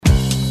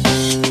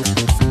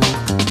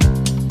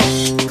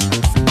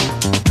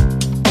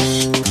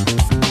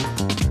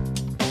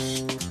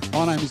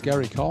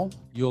Gary Cole.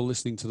 You're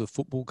listening to the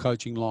Football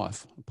Coaching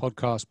Life, a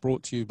podcast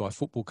brought to you by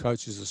Football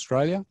Coaches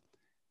Australia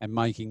and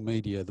Making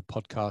Media, the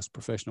podcast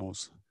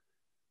professionals.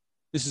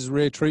 This is a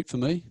rare treat for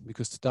me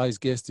because today's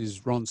guest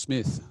is Ron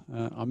Smith.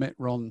 I met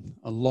Ron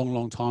a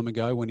long time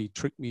ago when he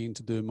tricked me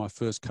into doing my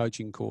first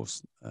coaching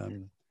course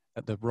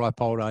at the ripe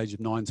old age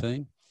of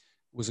 19.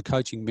 Was a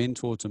coaching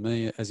mentor to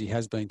me, as he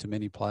has been to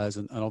many players,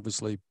 and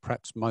obviously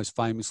perhaps most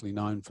famously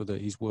known for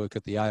his work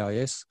at the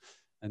AIS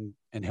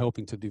and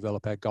helping to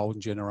develop our golden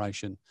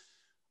generation.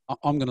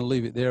 I'm going to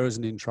leave it there as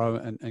an intro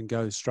and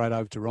go straight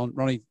over to Ron.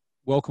 Ronnie,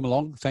 welcome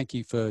along. Thank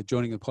you for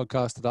joining the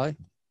podcast today.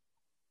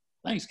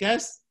 Thanks,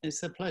 Gaz.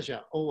 It's a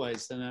pleasure,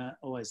 always, and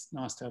always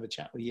nice to have a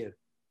chat with you.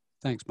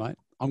 Thanks, mate.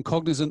 I'm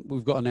cognizant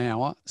we've got an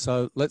hour,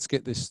 so let's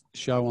get this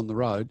show on the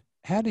road.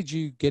 How did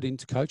you get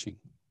into coaching?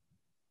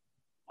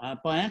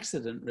 By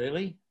accident,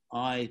 really.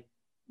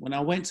 When I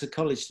went to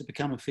college to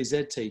become a phys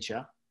ed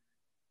teacher,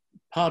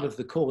 part of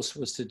the course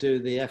was to do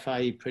the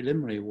FAE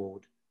Preliminary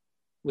Award,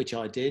 which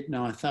I did, and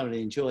I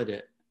thoroughly enjoyed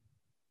it.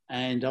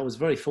 And I was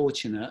very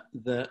fortunate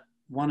that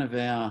one of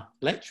our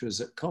lecturers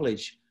at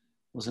college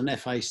was an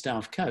FA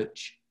staff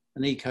coach,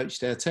 and he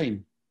coached our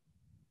team.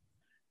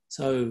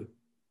 So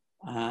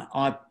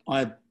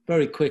I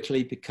very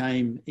quickly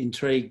became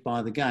intrigued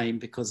by the game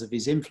because of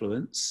his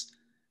influence,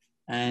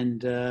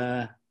 and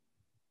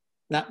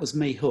that was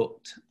me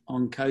hooked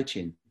on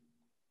coaching.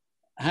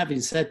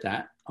 Having said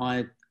that,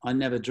 I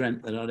never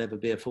dreamt that I'd ever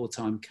be a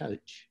full-time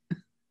coach.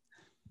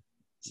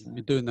 So, you've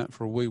been doing that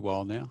for a wee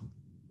while now.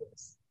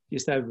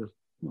 Just over,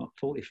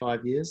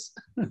 45 years.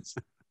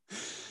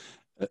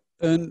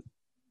 And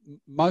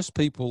most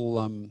people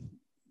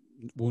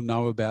will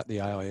know about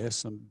the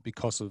AIS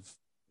because of,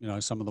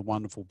 some of the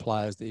wonderful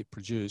players that it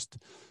produced.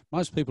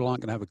 Most people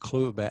aren't going to have a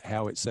clue about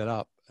how it's set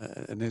up.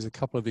 And there's a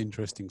couple of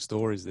interesting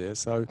stories there.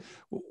 So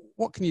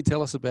what can you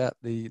tell us about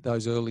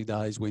those early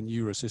days when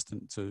you were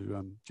assistant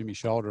to Jimmy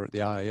Shoulder at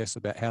the AIS,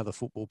 about how the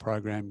football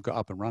program got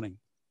up and running?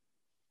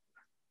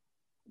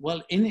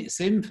 Well, in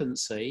its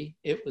infancy,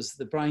 it was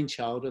the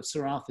brainchild of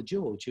Sir Arthur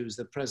George, who was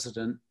the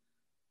president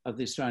of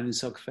the Australian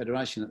Soccer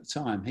Federation at the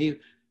time.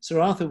 Sir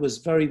Arthur was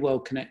very well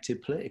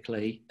connected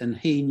politically, and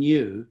he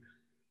knew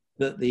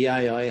that the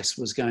AIS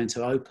was going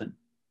to open,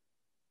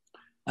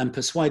 and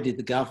persuaded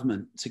the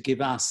government to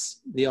give us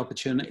the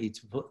opportunity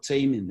to put a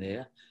team in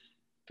there,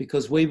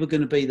 because we were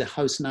going to be the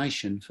host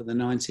nation for the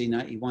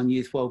 1981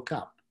 Youth World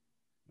Cup.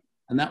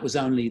 And that was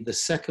only the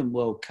second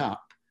World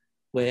Cup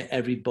where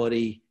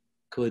everybody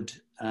could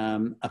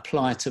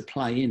apply to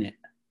play in it.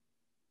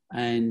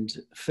 And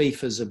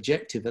FIFA's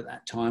objective at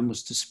that time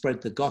was to spread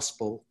the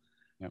gospel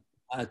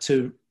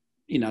to,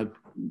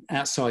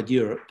 outside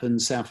Europe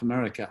and South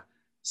America.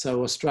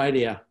 So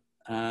Australia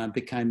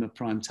became a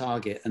prime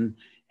target, and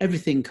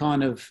everything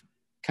kind of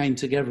came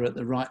together at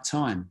the right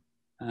time.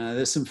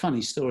 There's some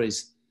funny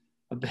stories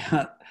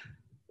about,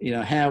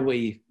 how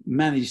we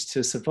managed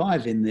to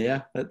survive in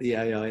there at the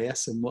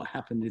AIS and what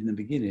happened in the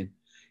beginning,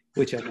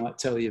 which I might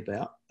tell you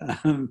about.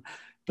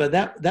 But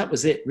that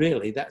was it,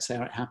 really. That's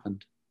how it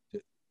happened.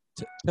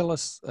 Tell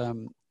us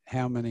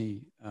how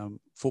many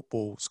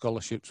football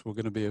scholarships were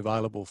going to be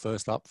available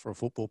first up for a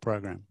football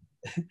program.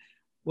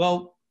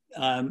 Well,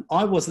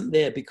 I wasn't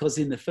there because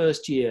in the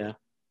first year,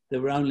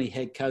 there were only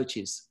head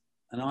coaches,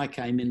 and I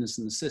came in as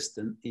an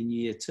assistant in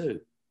year 2.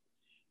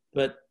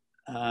 But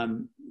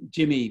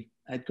Jimmy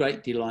had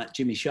great delight.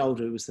 Jimmy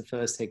Shoulder, who was the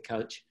first head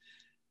coach,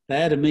 they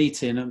had a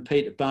meeting, and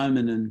Peter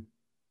Bowman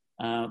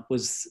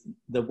was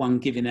the one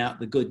giving out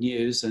the good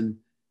news. And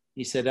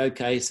he said,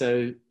 okay,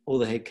 so all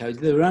the head coaches,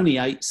 there were only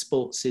 8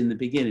 sports in the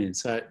beginning,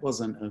 so it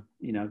wasn't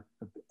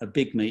a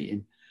big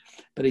meeting.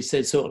 But he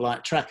said, sort of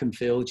like track and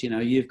field,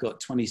 you've got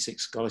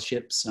 26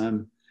 scholarships.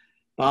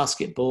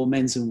 Basketball,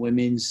 men's and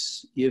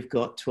women's, you've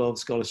got 12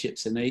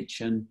 scholarships in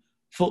each. And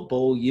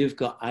football, you've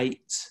got 8.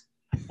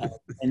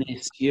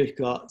 Tennis, you've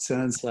got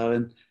so-and-so.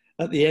 And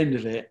at the end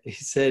of it, he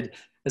said,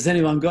 has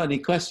anyone got any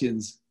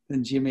questions?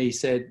 And Jimmy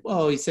said,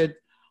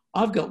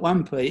 I've got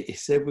one, Pete. He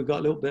said, we've got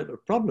a little bit of a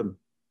problem.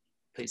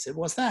 Pete said,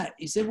 what's that?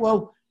 He said,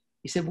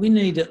 we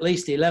need at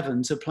least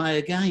 11 to play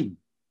a game.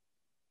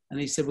 And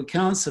he said, we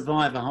can't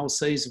survive a whole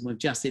season with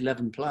just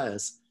 11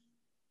 players.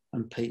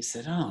 And Pete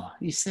said,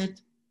 he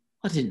said,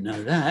 I didn't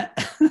know that.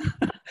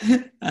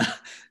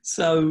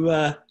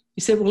 So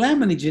he said, well, how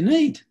many do you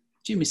need?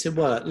 Jimmy said,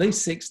 well, at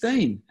least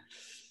 16.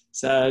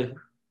 So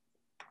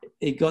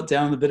he got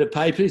down a bit of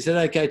paper. He said,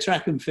 okay,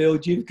 track and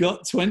field, you've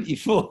got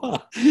 24.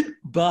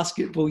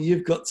 Basketball,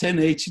 you've got 10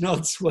 each,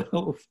 not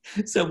 12.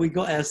 So we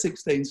got our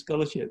 16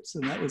 scholarships,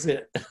 and that was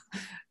it.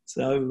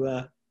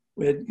 So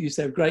we used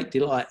to have great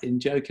delight in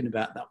joking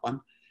about that one.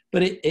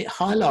 But it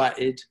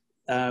highlighted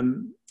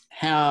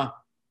how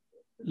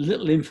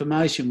little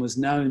information was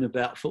known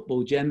about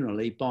football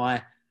generally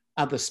by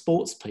other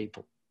sports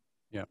people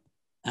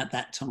at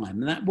that time.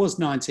 And that was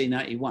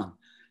 1981.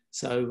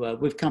 So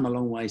we've come a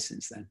long way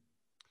since then.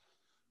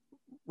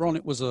 Ron,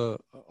 it was a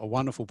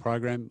wonderful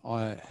program.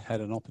 I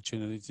had an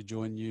opportunity to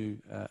join you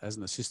as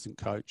an assistant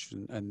coach,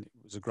 and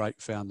it was a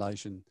great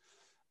foundation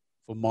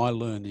for my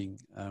learning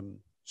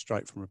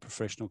straight from a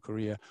professional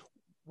career.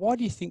 Why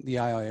do you think the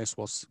AIS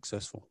was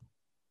successful?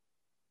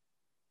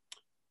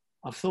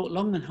 I've thought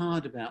long and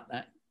hard about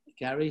that,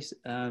 Gary,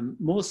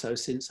 more so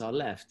since I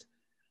left.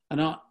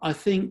 And I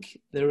think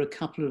there are a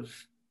couple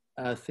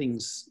of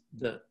things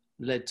that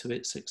led to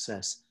its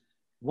success.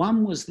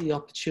 One was the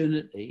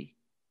opportunity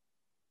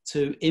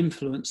to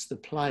influence the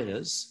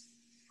players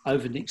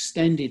over an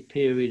extended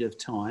period of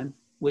time,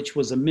 which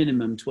was a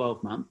minimum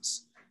 12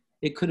 months.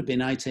 It could have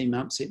been 18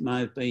 months, it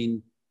may have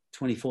been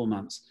 24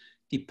 months,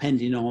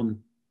 depending on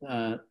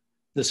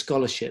the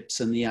scholarships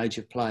and the age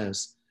of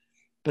players.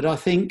 But I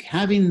think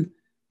having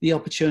the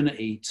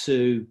opportunity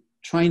to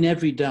train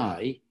every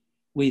day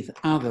with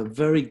other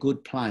very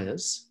good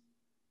players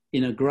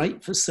in a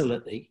great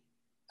facility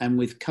and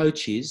with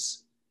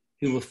coaches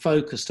who were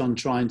focused on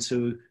trying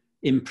to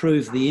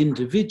improve the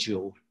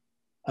individual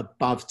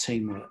above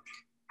teamwork.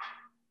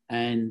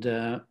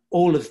 And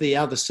all of the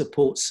other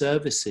support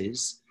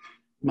services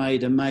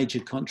made a major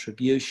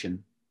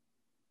contribution,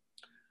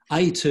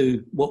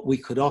 to what we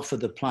could offer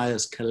the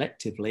players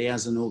collectively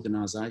as an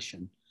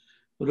organisation,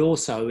 but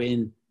also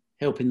in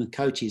helping the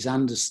coaches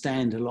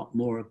understand a lot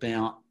more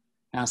about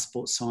how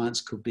sports science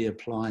could be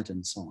applied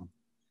and so on.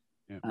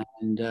 Yeah.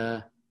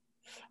 And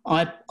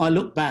I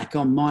look back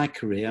on my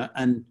career,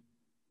 and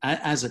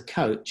as a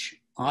coach,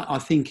 I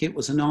think it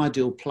was an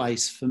ideal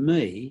place for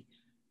me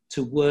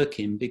to work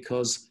in,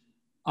 because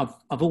I've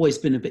always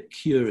been a bit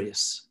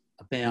curious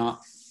about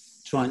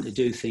trying to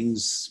do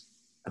things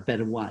a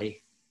better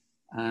way.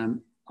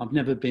 I've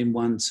never been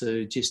one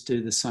to just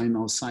do the same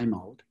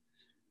old.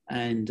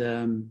 And,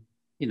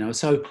 you know,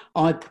 so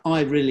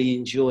I really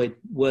enjoyed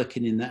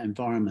working in that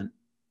environment.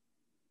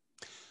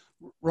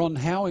 Ron,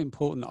 how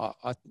important,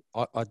 I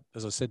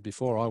as I said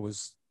before,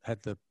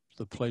 had the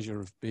pleasure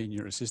of being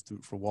your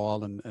assistant for a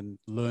while and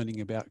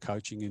learning about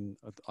coaching. And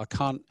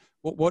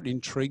what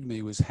intrigued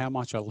me was how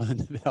much I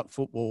learned about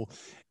football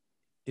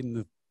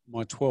in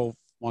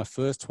my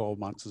first 12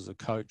 months as a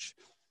coach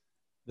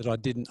that I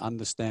didn't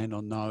understand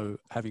or know,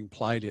 having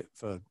played it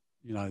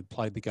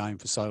played the game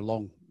for so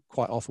long.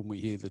 Quite often we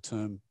hear the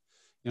term,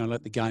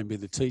 let the game be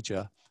the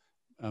teacher.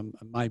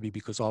 Maybe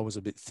because I was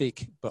a bit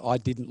thick, but I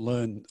didn't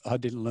learn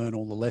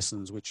all the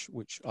lessons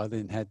which I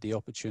then had the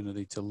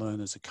opportunity to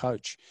learn as a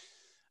coach.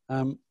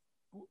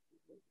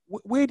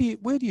 Where do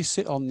you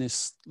sit on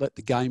this? Let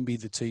the game be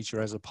the teacher,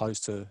 as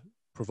opposed to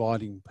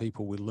providing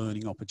people with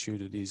learning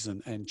opportunities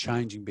and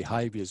changing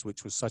behaviours,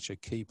 which was such a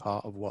key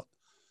part of what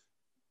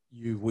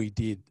we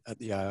did at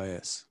the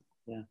AIS.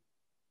 Yeah,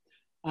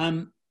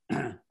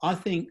 I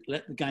think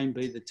let the game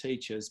be the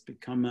teacher has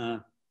become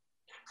a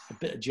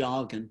bit of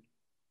jargon.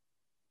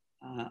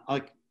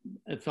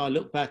 If I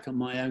look back on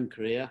my own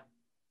career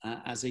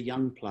as a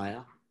young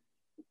player,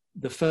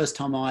 the first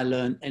time I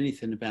learned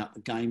anything about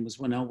the game was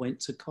when I went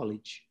to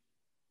college,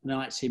 and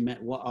I actually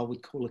met what I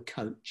would call a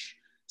coach,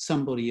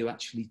 somebody who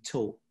actually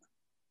taught.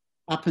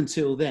 Up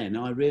until then,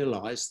 I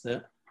realised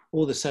that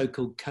all the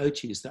so-called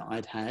coaches that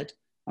I'd had,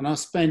 and I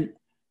spent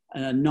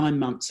 9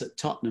 months at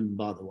Tottenham,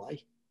 by the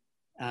way,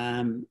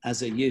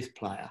 as a youth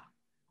player,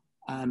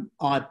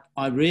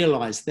 I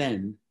realised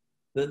then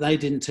that they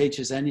didn't teach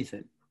us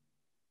anything.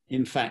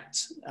 In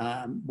fact,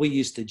 we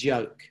used to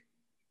joke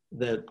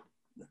that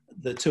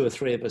the 2 or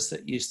 3 of us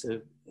that used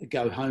to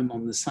go home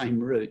on the same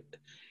route,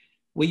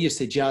 we used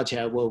to judge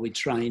how well we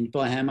trained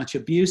by how much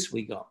abuse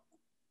we got.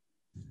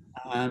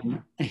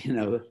 And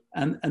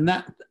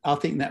that, I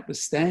think that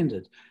was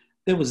standard.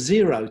 There was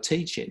zero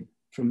teaching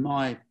from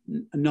my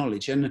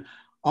knowledge. And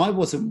I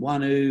wasn't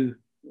one who,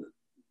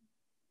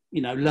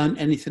 learned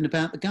anything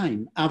about the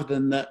game, other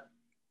than that,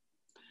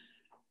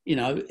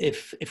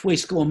 if we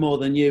score more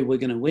than you, we're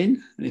going to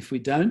win. And if we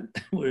don't,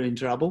 we're in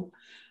trouble.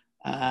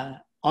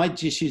 I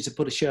just used to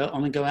put a shirt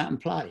on and go out and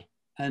play.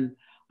 And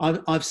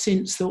I've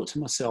since thought to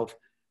myself,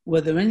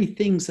 were there any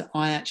things that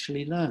I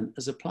actually learned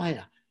as a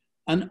player?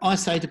 And I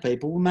say to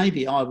people, well,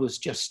 maybe I was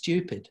just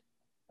stupid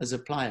as a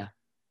player,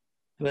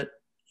 but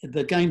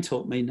the game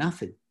taught me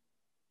nothing.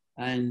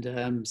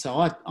 And so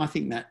I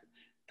think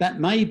that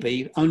may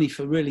be only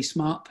for really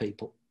smart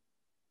people.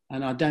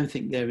 And I don't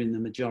think they're in the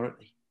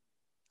majority.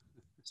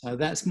 So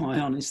that's my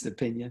honest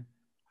opinion.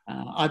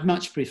 I'd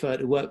much prefer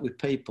to work with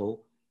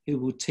people who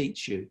will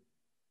teach you.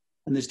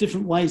 And there's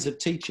different ways of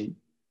teaching.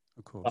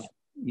 Of course. But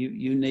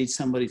you need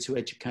somebody to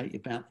educate you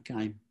about the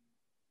game.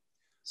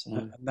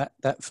 So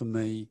that for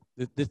me,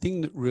 the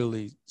thing that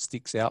really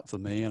sticks out for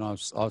me, and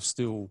I've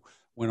still,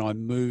 when I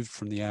moved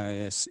from the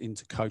AIS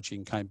into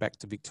coaching, came back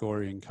to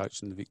Victoria and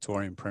coached in the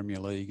Victorian Premier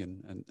League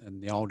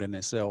and the old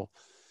NSL,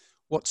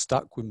 what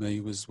stuck with me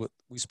was what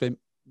we spent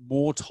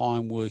more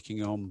time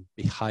working on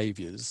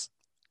behaviours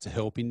to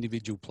help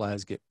individual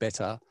players get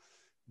better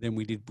than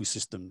we did with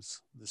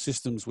systems. The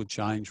systems would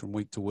change from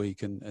week to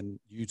week, and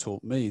you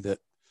taught me that,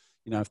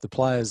 if the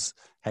players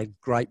had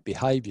great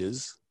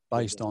behaviours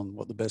based on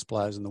what the best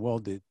players in the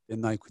world did, then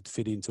they could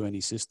fit into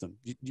any system.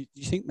 Do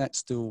you think that's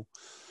still,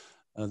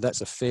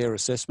 that's a fair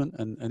assessment,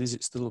 and is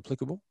it still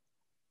applicable?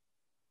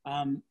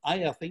 A,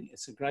 I think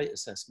it's a great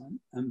assessment,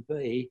 and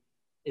B,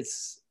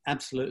 it's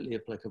absolutely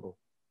applicable.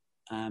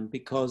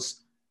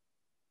 because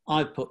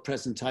I put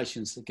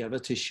presentations together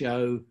to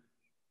show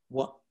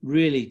what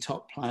really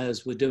top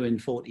players were doing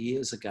 40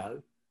 years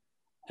ago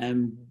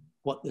and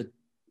what the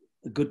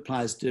good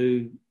players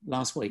do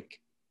last week,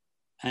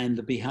 and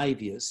the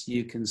behaviours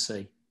you can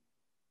see.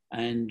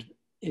 And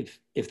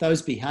if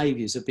those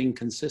behaviours have been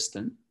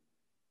consistent,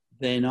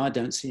 then I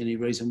don't see any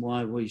reason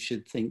why we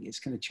should think it's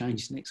going to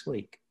change next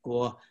week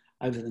or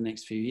over the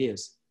next few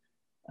years.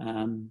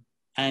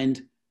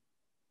 And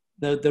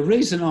the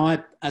reason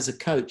I, as a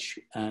coach,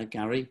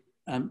 Gary,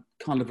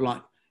 kind of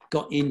like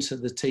got into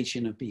the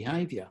teaching of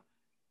behaviour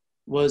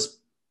was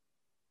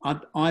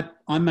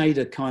I made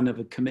a kind of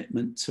a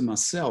commitment to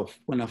myself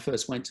when I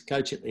first went to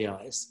coach at the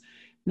IS.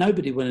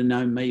 Nobody would have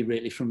known me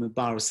really from a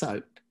bar of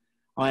soap.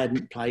 I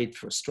hadn't played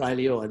for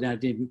Australia, or I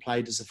hadn't even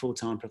played as a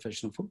full-time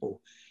professional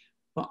football,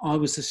 but I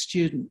was a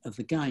student of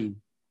the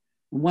game.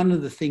 And one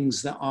of the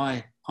things that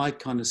I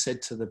kind of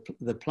said to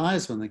the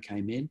players when they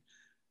came in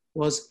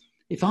was,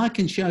 if I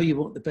can show you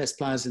what the best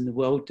players in the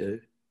world do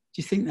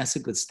you think that's a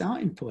good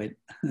starting point?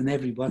 And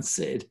everyone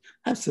said,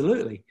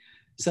 absolutely.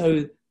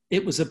 So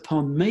it was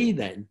upon me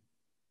then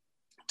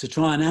to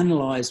try and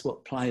analyse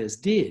what players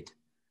did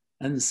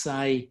and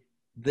say,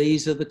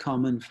 these are the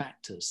common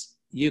factors.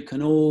 You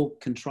can all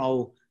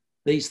control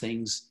these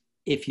things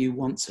if you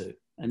want to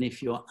and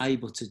if you're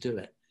able to do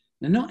it.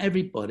 Now, not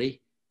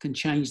everybody can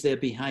change their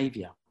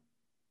behaviour.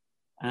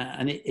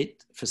 And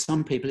for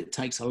some people, it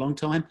takes a long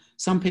time.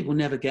 Some people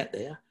never get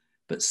there,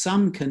 but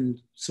some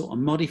can sort of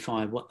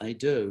modify what they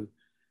do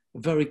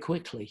very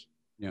quickly.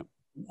 Yeah.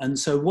 And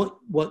so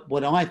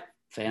what I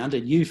found,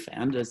 and you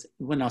found, is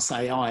when I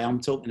say I'm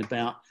talking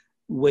about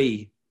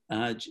we,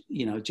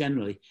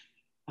 generally,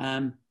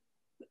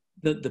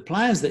 the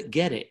players that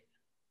get it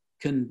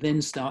can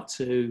then start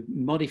to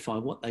modify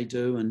what they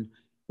do and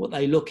what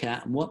they look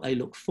at and what they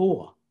look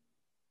for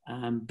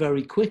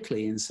very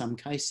quickly in some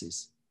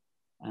cases.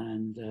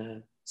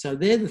 And so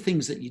they're the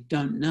things that you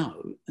don't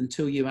know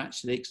until you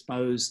actually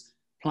expose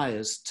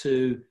players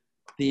to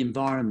the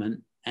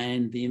environment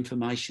and the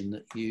information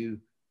that you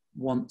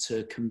want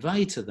to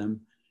convey to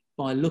them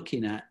by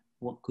looking at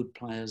what good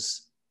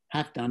players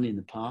have done in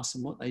the past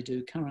and what they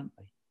do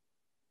currently.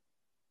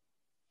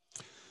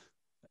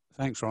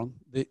 Thanks, Ron.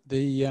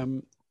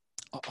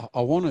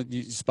 I wanted,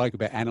 you spoke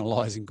about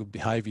analysing good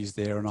behaviours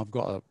there, and I've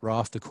got a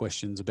raft of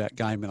questions about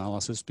game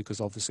analysis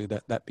because obviously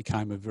that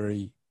became a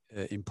very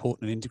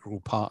important and integral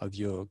part of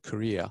your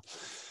career.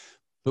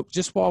 But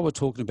just while we're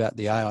talking about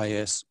the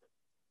AIS,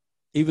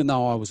 even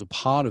though I was a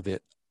part of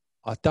it,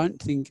 I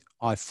don't think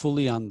I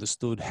fully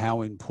understood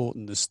how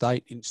important the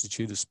State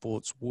Institute of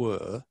Sports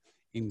were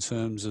in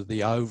terms of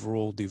the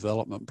overall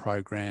development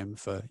program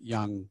for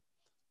young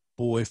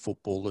boy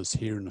footballers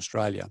here in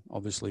Australia.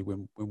 Obviously,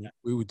 when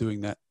we were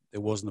doing that,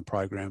 there wasn't a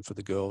program for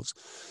the girls.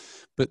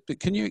 But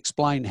can you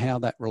explain how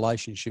that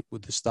relationship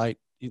with the State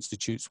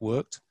Institutes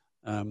worked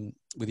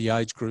with the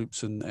age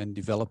groups and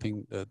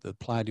developing the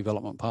player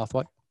development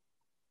pathway?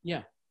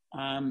 Yeah.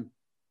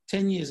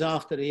 10 years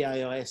after the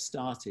AIS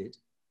started,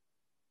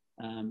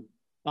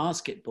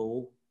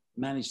 basketball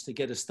managed to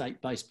get a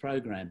state-based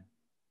program.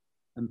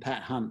 And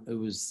Pat Hunt, who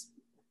was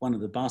one of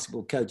the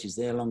basketball coaches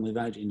there, along with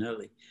Adrian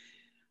Hurley,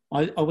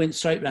 I went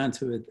straight round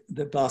to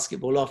the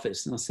basketball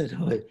office and I said,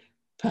 "Oh,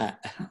 Pat,"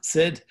 I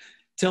said,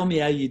 "tell me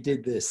how you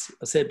did this."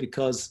 I said,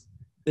 "because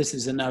this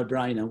is a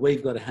no-brainer.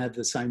 We've got to have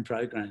the same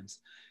programs."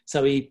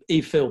 So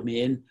he filled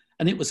me in,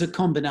 and it was a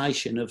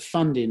combination of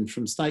funding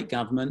from state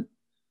government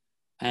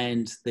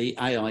and the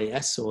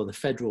AIS, or the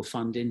federal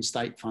funding,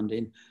 state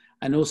funding,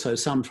 and also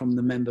some from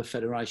the member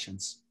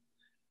federations.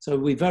 So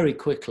we very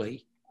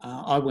quickly,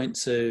 I went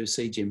to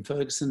see Jim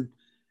Ferguson,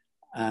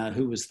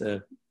 who was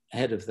the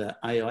head of the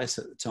AIS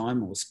at the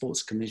time, or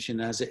Sports Commission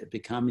as it had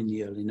become in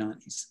the early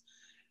 90s.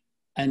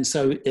 And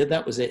so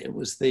that was it. It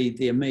was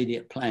the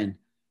immediate plan.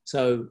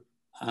 So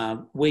by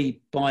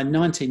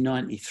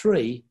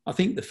 1993, I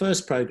think the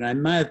first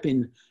program may have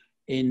been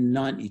in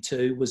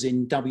 92, was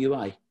in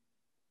WA.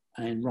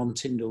 And Ron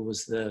Tyndall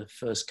was the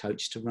first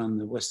coach to run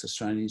the West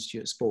Australian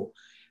Institute of Sport.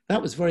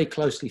 That was very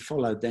closely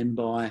followed then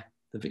by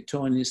the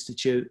Victorian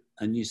Institute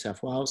and New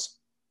South Wales,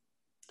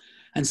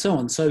 and so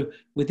on. So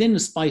within the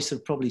space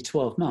of probably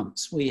 12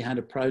 months, we had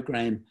a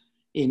program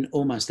in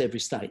almost every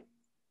state.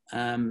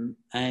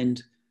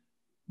 And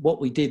what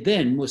we did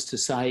then was to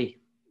say,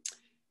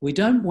 we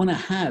don't want to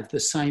have the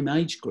same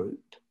age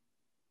group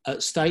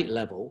at state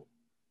level,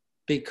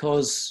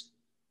 because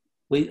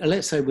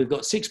let's say we've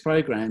got 6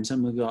 programs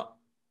and we've got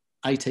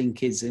 18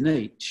 kids in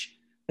each.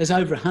 There's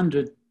over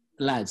 100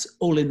 lads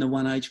all in the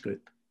one age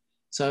group.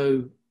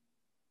 So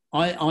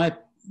I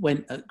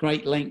went at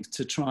great length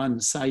to try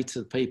and say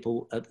to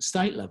people at the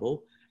state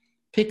level,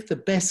 pick the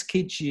best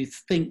kids you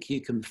think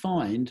you can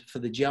find for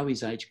the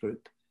Joey's age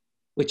group,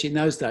 which in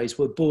those days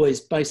were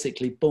boys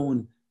basically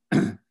born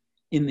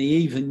in the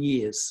even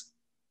years.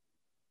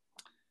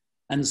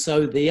 And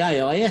so the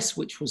AIS,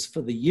 which was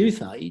for the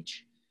youth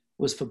age,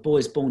 was for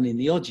boys born in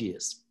the odd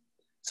years.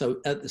 So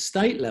at the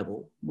state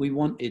level, we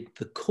wanted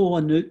the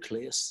core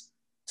nucleus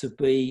to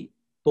be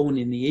born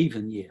in the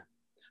even year.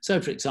 So,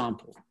 for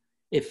example,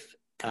 if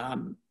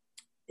the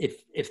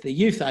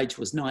youth age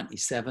was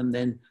 97,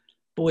 then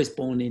boys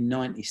born in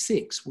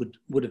 96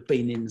 would have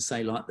been in,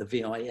 say, like the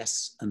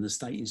VIS and the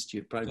State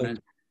Institute program.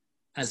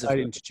 As State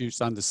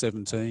introduced under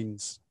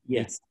 17s,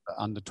 yes,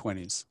 under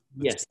 20s,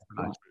 yes,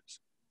 right.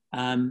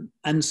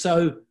 And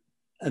so,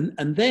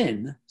 and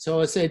then,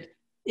 so I said,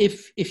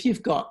 if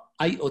you've got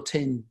 8 or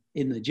 10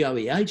 in the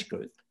Joey age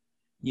group,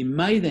 you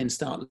may then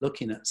start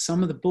looking at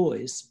some of the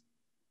boys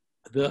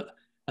that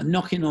are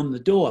knocking on the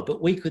door,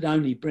 but we could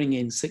only bring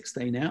in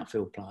 16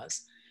 outfield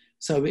players.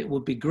 So it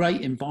would be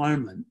great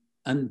environment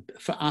and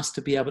for us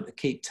to be able to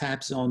keep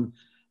tabs on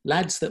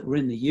lads that were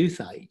in the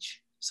youth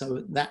age.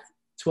 So that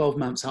 12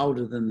 months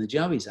older than the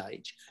Joey's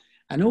age,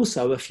 and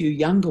also a few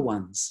younger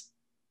ones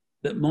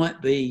that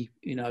might be,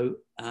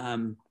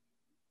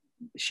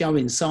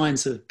 showing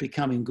signs of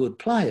becoming good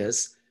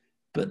players,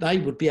 but they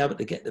would be able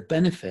to get the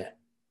benefit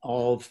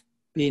of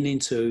being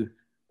into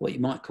what you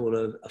might call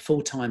a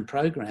full-time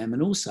program,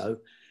 and also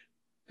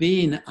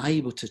being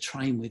able to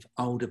train with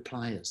older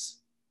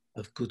players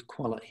of good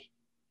quality.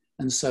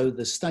 And so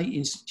the State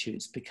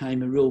Institutes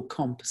became a real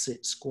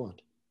composite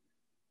squad.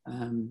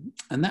 And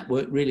that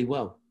worked really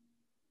well.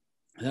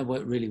 That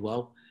worked really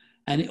well.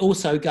 And it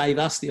also gave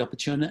us the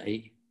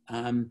opportunity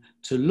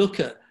to look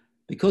at,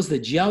 because the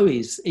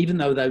Joeys, even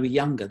though they were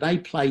younger, they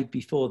played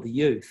before the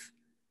youth.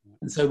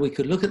 And so we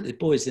could look at the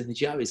boys in the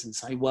Joeys and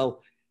say,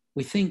 well,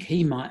 we think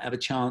he might have a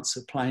chance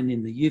of playing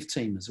in the youth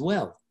team as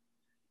well.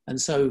 And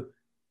so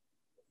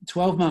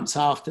 12 months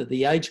after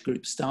the age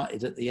group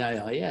started at the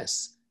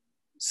AIS,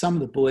 some of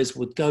the boys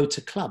would go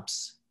to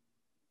clubs.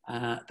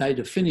 They'd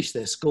have finished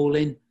their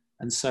schooling.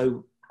 And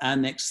so our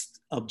next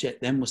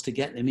object then was to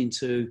get them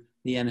into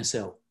the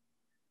NSL.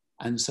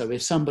 And so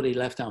if somebody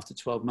left after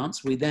 12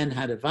 months, we then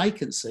had a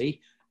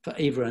vacancy for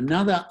either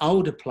another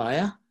older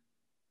player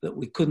that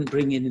we couldn't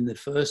bring in the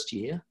first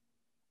year,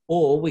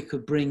 or we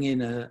could bring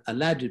in a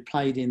lad who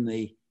played in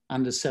the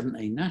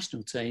under-17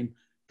 national team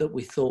that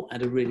we thought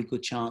had a really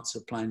good chance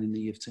of playing in the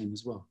youth team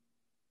as well.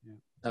 Yeah.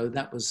 So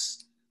that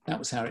was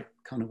how it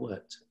kind of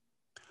worked.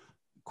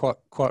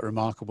 Quite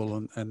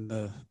remarkable, and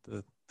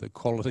the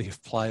quality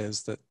of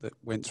players that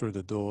went through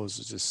the doors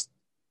is just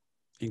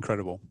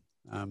incredible.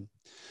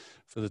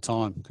 For the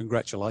time,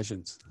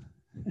 congratulations.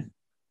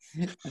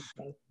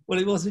 Well,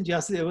 it wasn't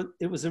just,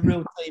 it was a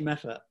real team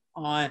effort.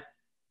 I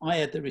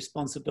had the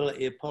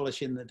responsibility of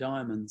polishing the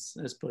diamonds,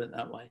 let's put it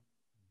that way,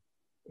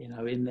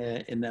 in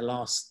their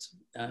last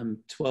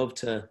 12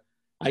 to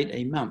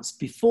 18 months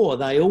before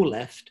they all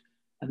left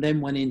and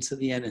then went into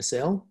the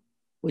NSL,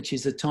 which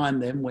is a time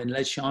then when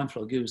Les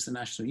Scheinflog, who was the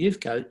national youth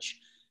coach,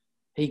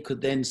 he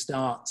could then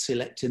start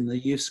selecting the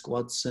youth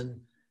squads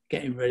and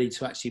getting ready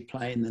to actually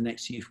play in the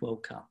next Youth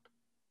World Cup.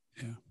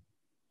 Yeah.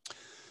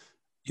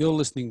 You're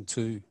listening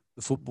to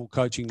The Football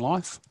Coaching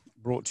Life,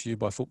 brought to you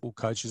by Football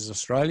Coaches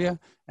Australia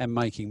and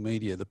Making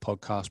Media, the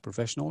podcast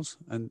professionals.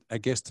 And our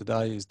guest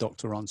today is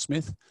Dr. Ron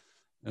Smith,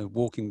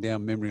 walking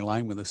down memory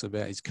lane with us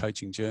about his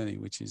coaching journey,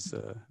 which is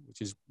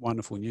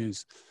wonderful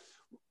news.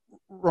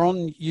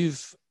 Ron,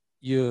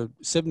 you're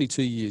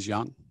 72 years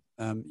young.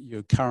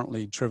 You're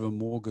currently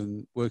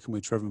working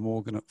with Trevor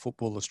Morgan at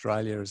Football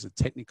Australia as a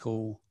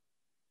technical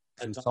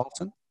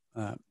consultant,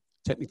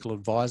 technical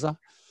advisor.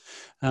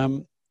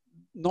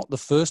 Not the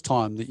first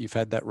time that you've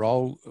had that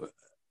role.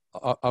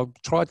 I've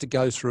tried to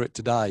go through it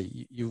today.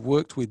 You've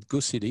worked with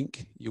Gus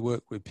Hiddink, you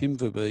worked with Pim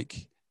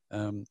Verbeek,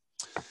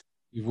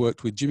 you've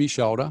worked with Jimmy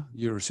Shoulder,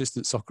 your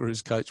assistant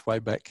Socceroos coach way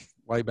back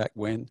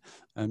when.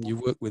 You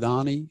worked with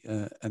Arnie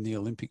and the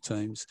Olympic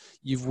teams.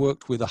 You've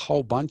worked with a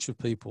whole bunch of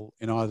people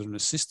in either an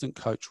assistant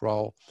coach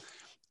role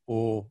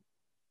or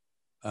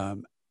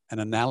an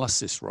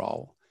analysis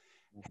role.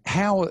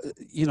 How,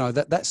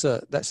 that's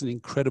an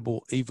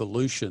incredible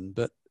evolution,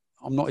 but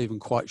I'm not even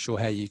quite sure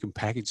how you can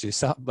package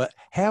this up, but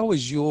how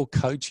has your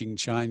coaching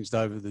changed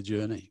over the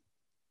journey?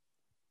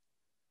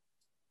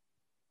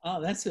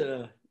 Oh, that's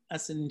an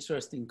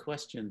interesting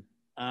question.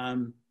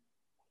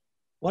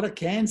 What I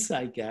can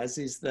say, Gaz,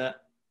 is that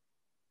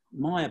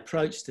my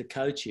approach to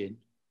coaching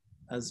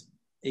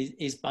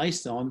is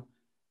based on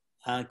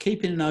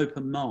keeping an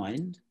open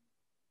mind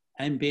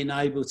and being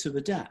able to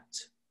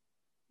adapt.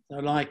 So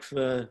like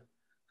for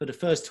the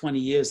first 20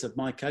 years of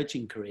my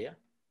coaching career,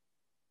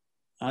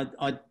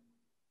 I'd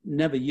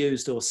never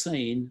used or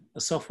seen a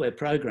software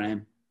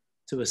program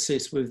to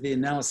assist with the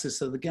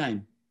analysis of the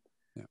game.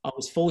 Yeah. I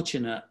was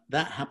fortunate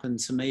that happened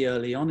to me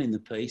early on in the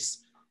piece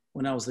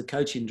when I was the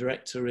coaching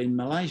director in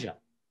Malaysia.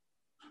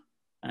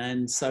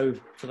 And so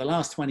for the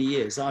last 20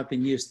 years, I've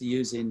been used to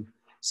using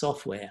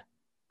software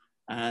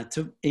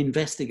to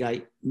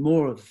investigate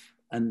more of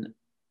and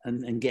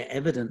get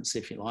evidence,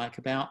 if you like,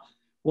 about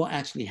what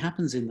actually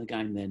happens in the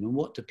game then and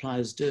what do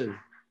players do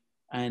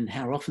and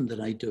how often do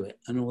they do it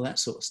and all that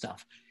sort of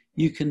stuff.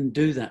 You can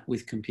do that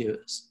with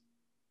computers.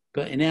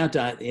 But in our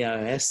day at the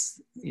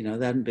AIS, they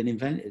hadn't been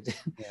invented.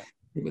 Yeah.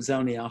 It was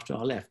only after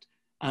I left.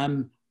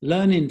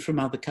 Learning from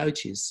other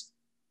coaches,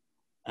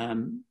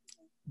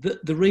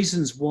 the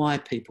reasons why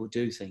people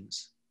do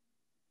things.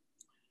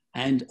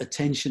 and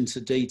attention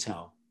to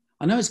detail.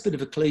 I know it's a bit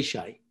of a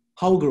cliche.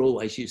 Holger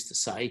always used to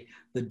say,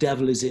 the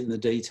devil is in the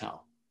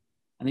detail.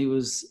 And he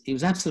was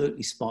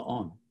absolutely spot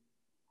on.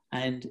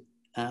 And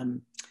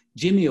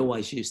Jimmy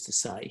always used to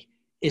say,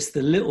 it's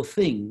the little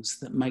things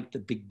that make the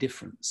big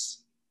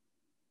difference.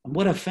 And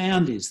what I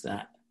found is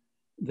that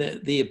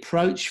the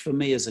approach for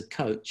me as a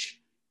coach,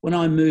 when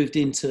I moved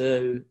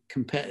into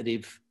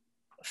competitive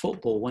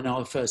football, when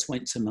I first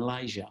went to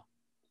Malaysia,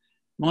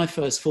 my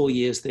first 4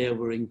 years there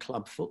were in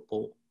club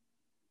football.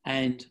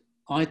 And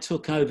I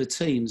took over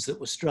teams that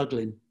were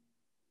struggling.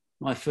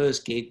 My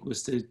first gig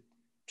was to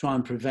try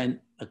and prevent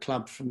a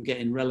club from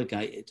getting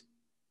relegated.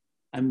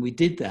 And we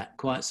did that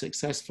quite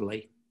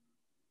successfully.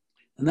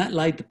 And that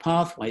laid the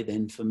pathway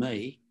then for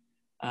me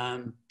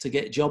to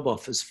get job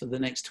offers for the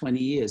next 20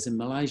 years in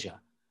Malaysia.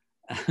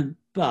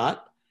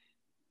 But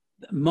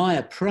my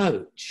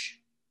approach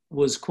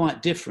was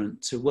quite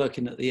different to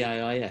working at the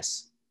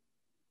AIS.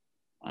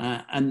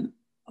 And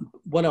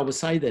what I would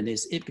say then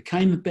is it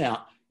became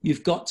about,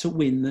 you've got to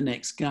win the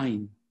next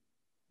game,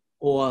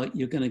 or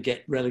you're going to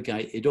get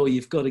relegated, or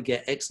you've got to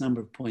get X number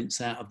of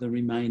points out of the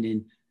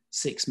remaining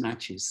 6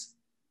 matches.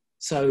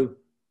 So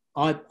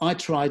I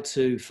tried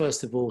to,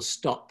 first of all,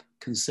 stop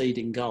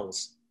conceding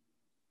goals,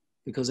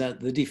 because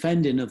the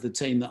defending of the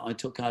team that I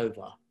took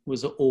over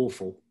was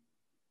awful.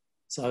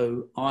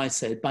 So I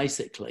said,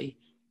 basically,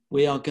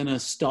 we are going to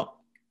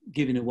stop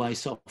giving away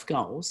soft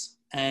goals.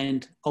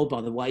 And, oh,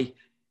 by the way,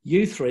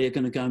 you 3 are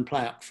going to go and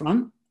play up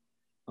front.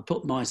 I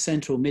put my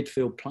central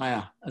midfield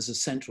player as a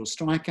central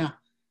striker.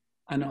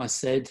 And I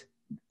said,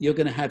 you're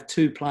going to have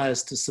 2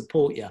 players to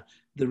support you.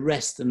 The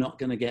rest are not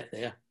going to get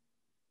there.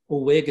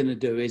 All we're going to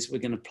do is we're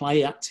going to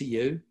play up to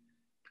you,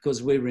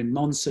 because we're in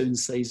monsoon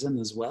season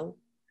as well.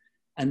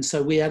 And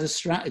so we had a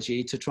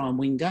strategy to try and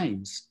win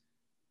games.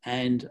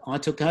 And I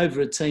took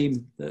over a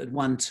team that had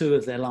won 2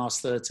 of their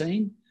last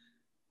 13,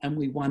 and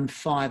we won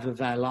 5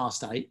 of our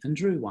last 8 and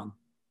drew 1.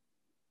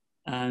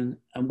 And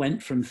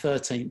went from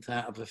 13th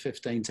out of a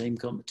 15-team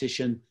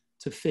competition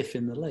to 5th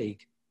in the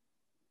league.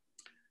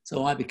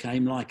 So I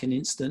became like an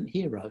instant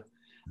hero.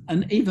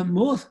 And even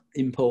more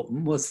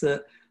important was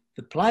that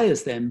the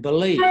players then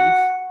believe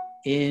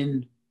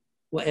in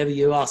whatever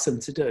you ask them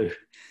to do,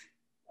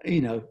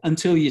 you know,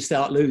 until you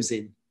start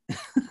losing.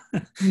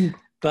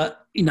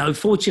 But, you know,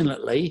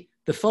 fortunately,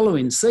 the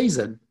following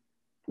season,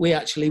 we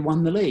actually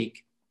won the league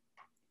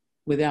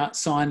without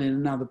signing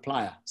another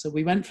player. So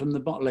we went from the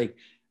bottom league.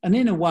 And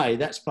in a way,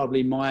 that's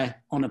probably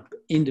on an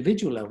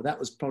individual level, that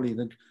was probably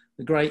the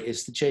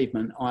greatest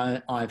achievement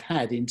I've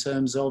had in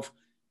terms of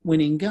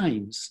winning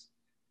games.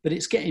 But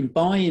it's getting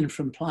buy-in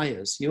from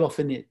players. You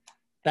often,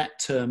 that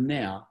term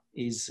now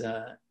is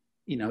a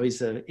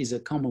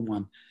common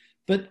one.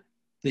 But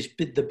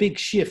the big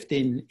shift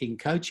in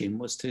coaching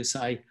was to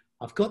say,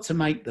 I've got to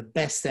make the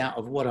best out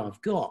of what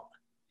I've got.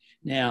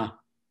 Now,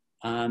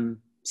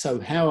 so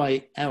how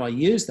I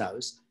use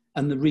those,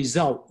 and the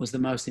result was the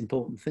most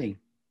important thing.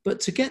 But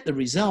to get the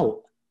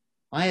result,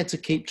 I had to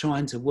keep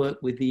trying to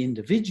work with the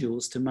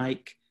individuals to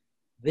make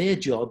their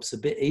jobs a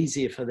bit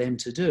easier for them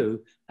to do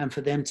and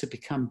for them to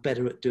become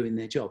better at doing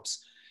their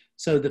jobs.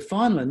 So the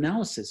final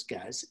analysis,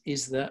 Gaz,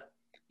 is that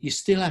you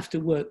still have to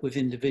work with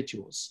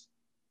individuals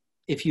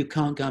if you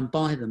can't go and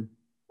buy them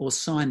or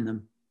sign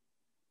them.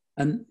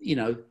 And, you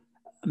know,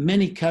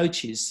 many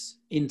coaches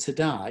in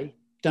today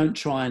don't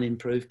try and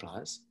improve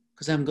players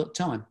because they haven't got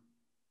time.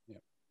 Yeah.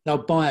 They'll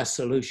buy a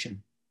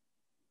solution.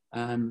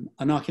 And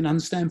I can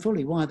understand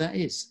fully why that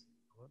is.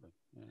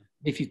 Yeah.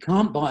 If you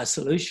can't buy a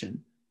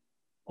solution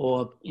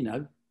or, you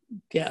know,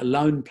 get a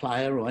loan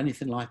player or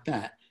anything like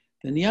that,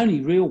 then the only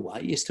real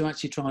way is to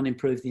actually try and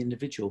improve the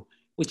individual,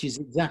 which is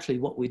exactly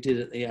what we did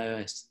at the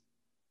AIS.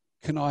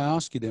 Can I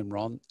ask you then,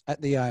 Ron,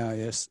 at the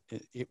AIS,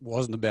 it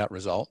wasn't about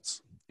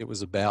results. It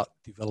was about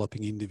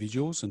developing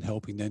individuals and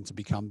helping them to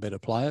become better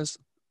players.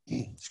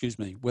 Excuse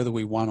me, whether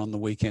we won on the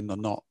weekend or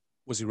not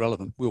was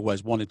irrelevant. We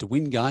always wanted to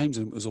win games,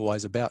 and it was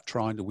always about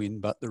trying to win,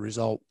 but the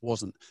result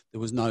wasn't. There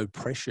was no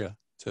pressure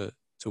to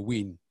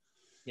win.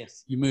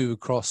 Yes. You move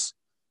across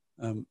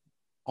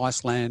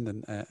Iceland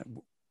and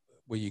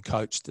where you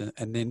coached,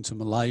 and then to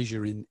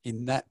Malaysia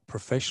in that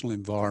professional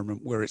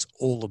environment where it's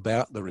all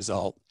about the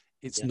result.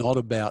 It's not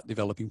about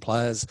developing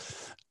players.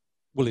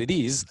 Well, it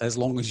is, as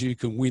long as you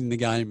can win the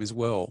game as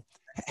well.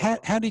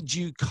 How did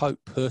you cope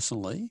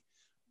personally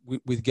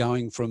with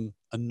going from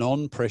a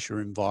non-pressure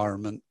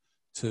environment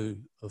to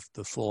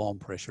the full-on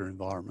pressure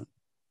environment?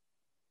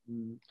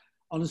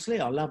 Honestly,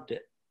 I loved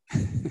it.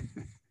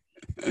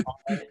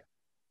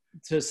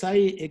 To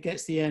say it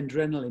gets the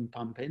adrenaline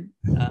pumping,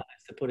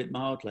 to put it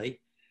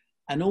mildly.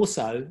 And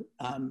also,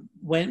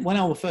 when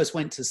I first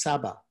went to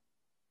Sabah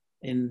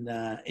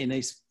in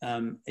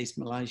East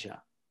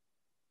Malaysia,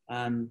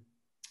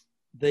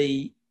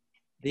 the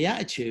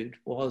attitude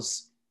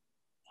was,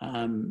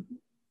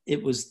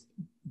 it was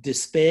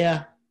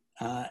despair.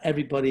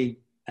 Everybody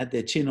had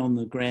their chin on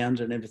the ground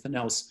and everything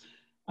else.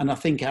 And I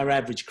think our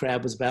average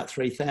crowd was about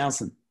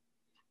 3,000.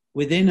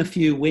 Within a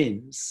few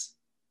wins,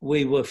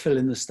 we were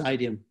filling the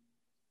stadium.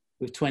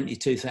 with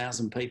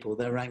 22,000 people.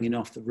 They're hanging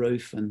off the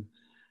roof, and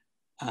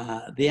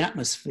the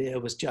atmosphere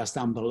was just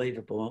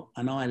unbelievable.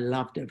 And I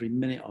loved every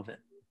minute of it.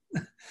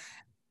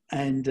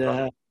 And,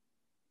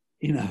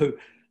 you know,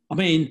 I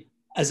mean,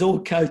 as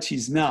all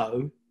coaches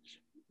know,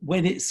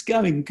 when it's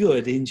going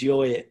good,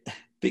 enjoy it,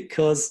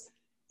 because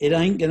it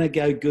ain't going to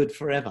go good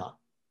forever.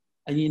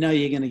 And you know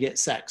you're going to get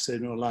sacked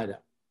sooner or later.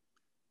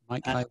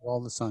 Make hay while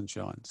the sun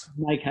shines.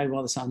 Make hay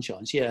while the sun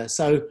shines, yeah.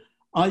 So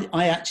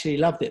I actually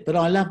loved it, but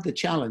I loved the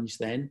challenge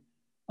then.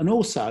 And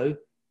also,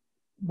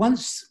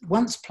 once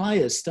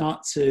players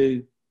start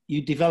to,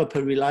 you develop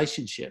a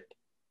relationship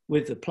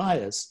with the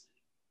players,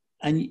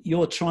 and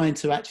you're trying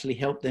to actually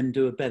help them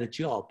do a better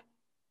job.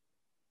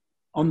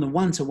 On the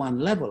one-to-one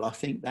level, I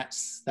think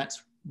that's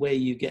where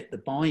you get the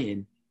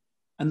buy-in,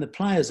 and the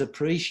players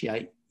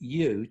appreciate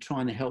you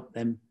trying to help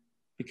them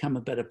become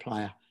a better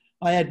player.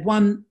 I had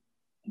one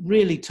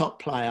really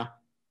top player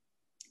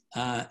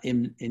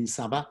in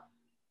Sabah,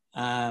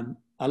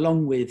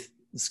 along with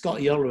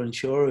Scotty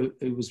Ollerenshaw,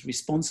 who was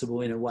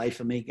responsible in a way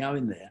for me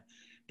going there.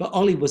 But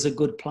Ollie was a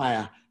good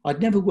player.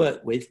 I'd never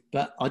worked with,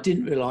 but I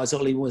didn't realise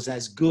Ollie was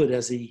as good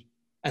as he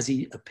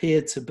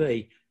appeared to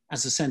be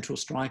as a central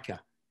striker,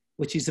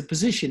 which is a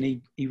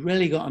position he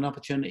rarely got an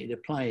opportunity to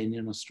play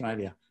in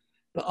Australia.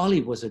 But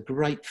Ollie was a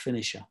great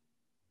finisher.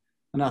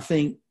 And I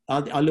think,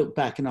 I look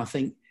back and I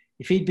think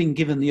if he'd been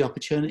given the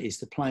opportunities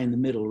to play in the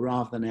middle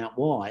rather than out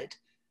wide,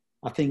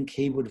 I think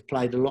he would have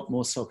played a lot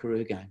more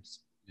Socceroo games.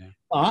 Yeah.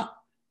 But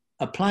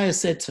a player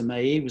said to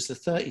me, he was a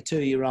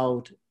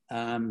 32-year-old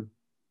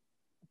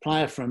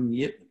player from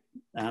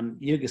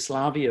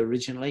Yugoslavia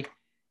originally,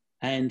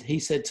 and he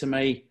said to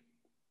me,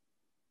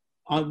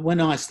 when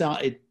I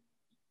started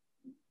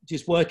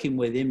just working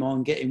with him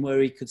on getting where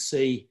he could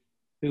see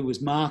who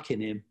was marking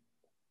him,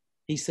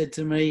 he said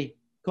to me,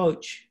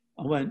 "Coach,"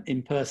 I won't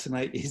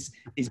impersonate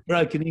his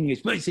broken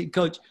English, but he said,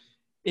 "Coach,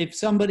 if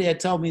somebody had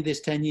told me this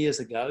 10 years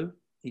ago,"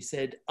 he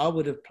said, "I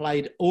would have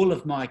played all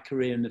of my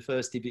career in the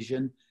first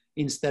division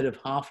instead of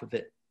half of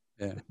it."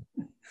 Yeah.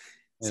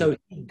 So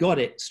he got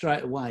it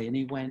straight away, and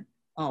he went,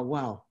 "Oh,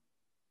 wow,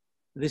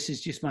 this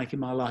is just making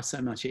my life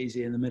so much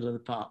easier in the middle of the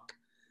park."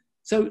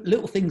 So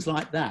little things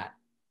like that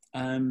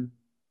are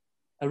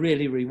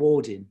really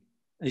rewarding,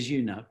 as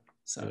you know.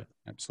 So yeah,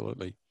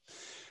 absolutely.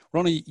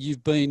 Ronnie,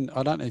 you've been,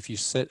 I don't know if you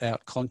set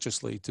out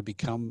consciously to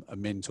become a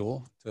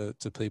mentor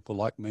to people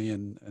like me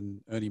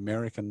and Ernie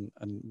Merrick and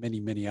many,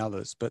 many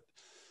others, but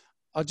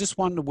I just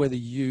wonder whether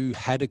you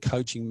had a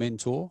coaching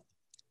mentor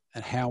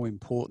and how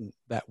important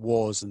that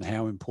was and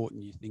how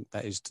important you think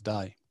that is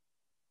today.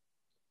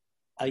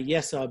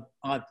 Yes,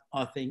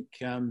 I think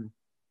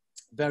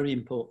very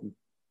important.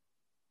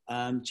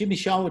 Jimmy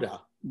Shoulder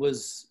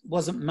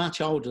wasn't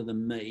much older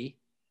than me,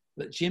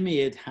 but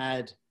Jimmy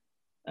had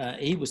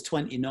he was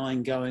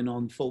 29 going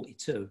on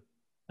 42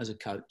 as a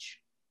coach.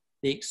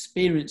 The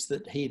experience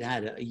that he'd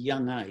had at a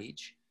young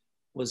age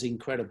was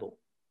incredible.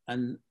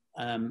 And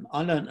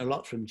I learned a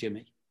lot from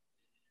Jimmy.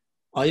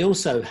 I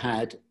also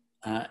had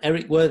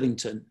Eric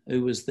Worthington,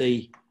 who was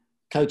the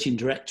coaching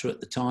director at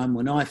the time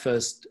when I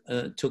first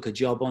took a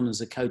job on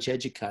as a coach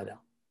educator.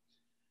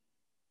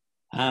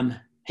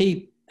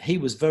 He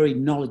was very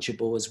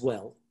knowledgeable as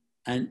well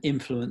and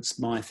influenced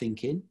my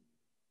thinking.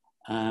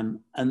 And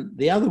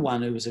the other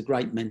one who was a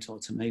great mentor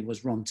to me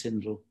was Ron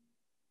Tyndall,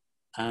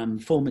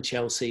 former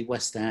Chelsea,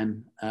 West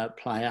Ham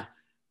player,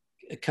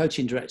 a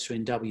coaching director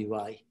in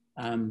WA,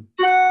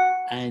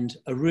 and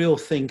a real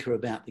thinker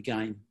about the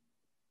game.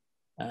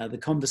 The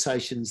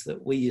conversations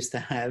that we used to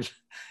have,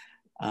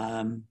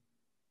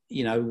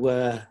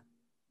 were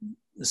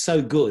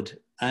so good.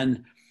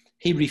 And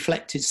he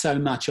reflected so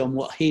much on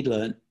what he'd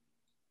learned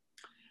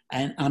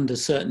and under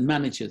certain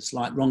managers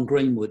like Ron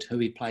Greenwood, who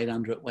he played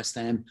under at West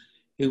Ham,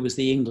 who was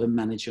the England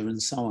manager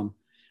and so on.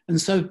 And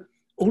so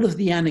all of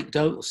the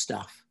anecdotal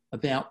stuff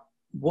about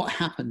what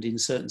happened in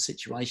certain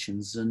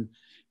situations and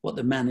what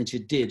the manager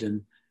did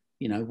and,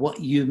 what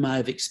you may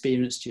have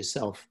experienced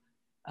yourself.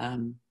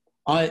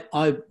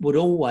 I would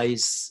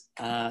always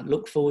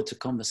look forward to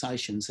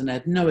conversations and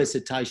had no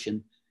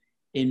hesitation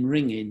in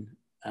ringing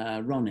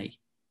Ronnie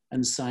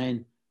and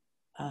saying,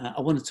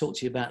 I want to talk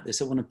to you about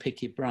this. I want to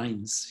pick your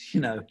brains,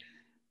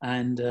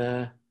 and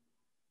I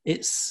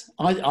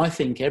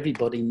think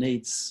everybody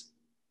needs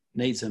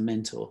a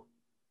mentor.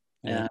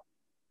 Yeah.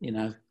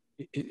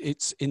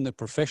 It's in the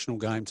professional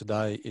game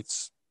today.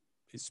 It's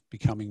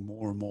becoming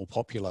more and more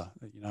popular.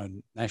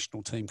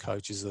 National team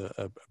coaches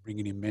are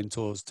bringing in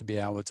mentors to be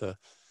able to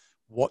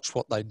watch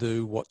what they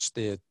do, watch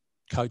their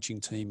coaching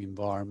team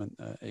environment,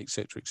 et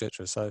cetera, et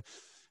cetera. So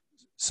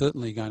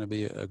certainly going to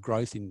be a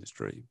growth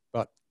industry.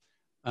 But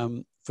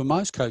for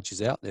most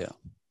coaches out there,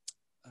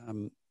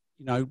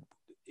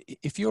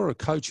 if you're a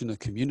coach in a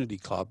community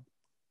club,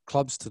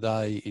 clubs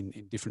today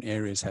in different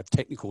areas have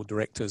technical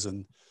directors,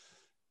 and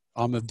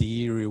I'm of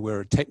the area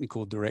where a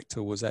technical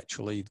director was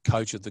actually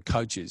coach of the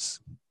coaches.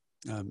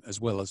 as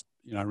well as,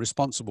 you know,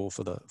 responsible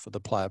for the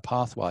player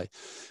pathway.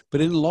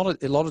 But in a lot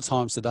of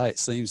times today, it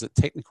seems that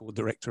technical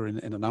director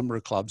in a number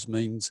of clubs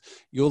means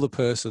you're the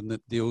person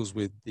that deals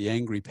with the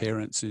angry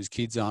parents whose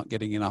kids aren't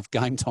getting enough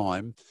game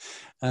time.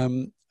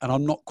 And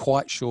I'm not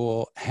quite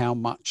sure how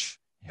much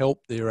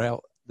help they're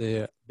out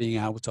there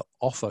being able to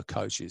offer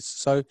coaches.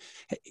 So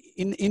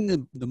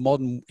in the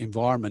modern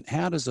environment,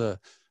 how does a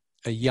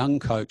young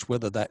coach,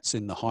 whether that's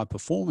in the high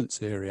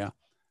performance area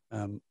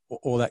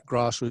or that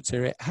grassroots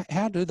area,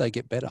 how do they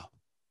get better,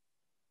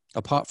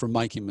 apart from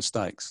making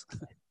mistakes?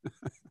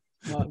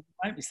 Well,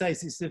 make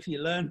mistakes is if you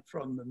learn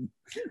from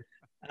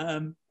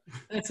them.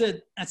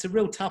 That's a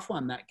real tough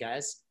one, that,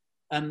 Gaz.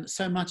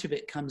 So much of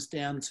it comes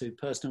down to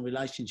personal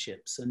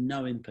relationships and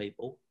knowing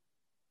people,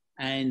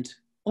 and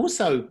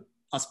also,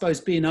 I suppose,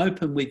 being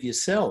open with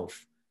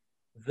yourself,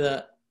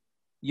 that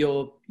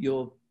you're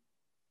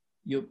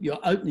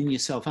opening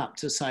yourself up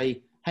to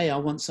say, hey,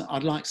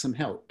 I'd like some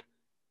help.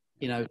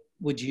 You know,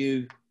 would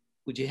you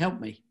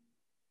help me?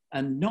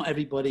 And not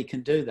everybody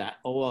can do that,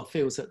 or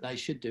feels that they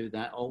should do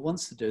that, or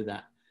wants to do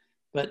that.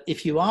 But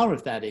if you are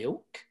of that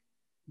ilk,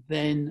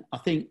 then I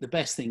think the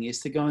best thing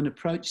is to go and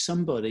approach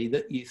somebody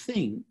that you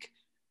think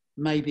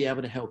may be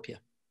able to help you.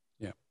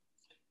 Yeah.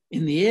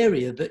 In the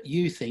area that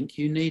you think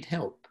you need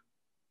help.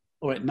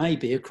 Or it may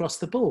be across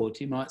the board.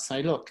 You might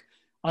say, look,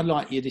 I'd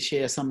like you to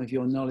share some of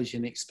your knowledge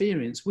and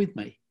experience with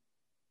me.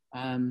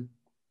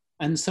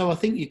 And so I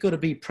think you've got to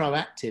be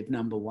proactive,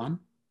 number one,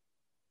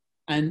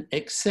 and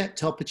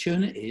accept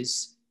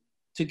opportunities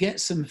to get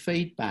some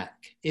feedback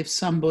if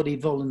somebody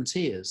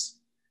volunteers.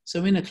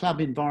 So in a club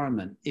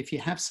environment, if you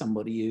have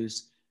somebody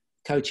who's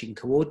coaching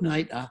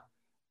coordinator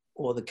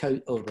or the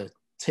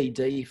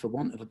TD, for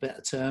want of a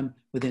better term,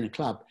 within a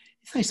club,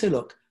 if they say,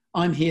 look,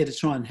 I'm here to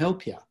try and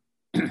help you,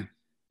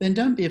 then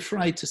don't be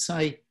afraid to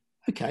say,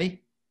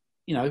 okay,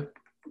 you know,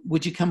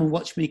 would you come and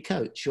watch me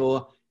coach?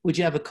 Or would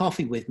you have a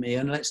coffee with me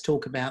and let's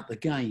talk about the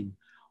game?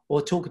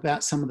 Or talk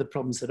about some of the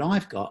problems that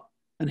I've got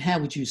and how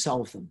would you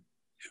solve them?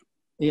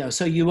 You know,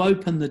 so you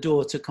open the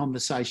door to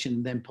conversation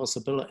and then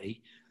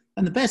possibility.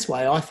 And the best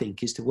way, I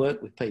think, is to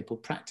work with people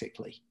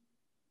practically.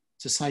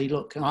 To say,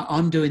 look,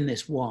 I'm doing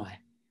this, why?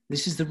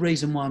 This is the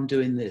reason why I'm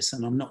doing this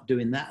and I'm not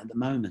doing that at the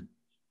moment.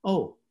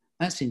 Oh,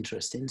 that's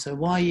interesting. So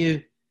how are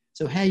you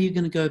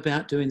going to go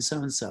about doing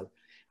so-and-so?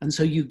 And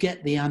so you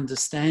get the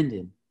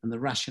understanding and the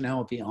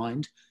rationale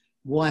behind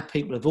why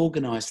people have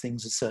organised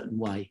things a certain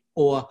way,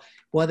 or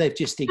why they've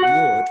just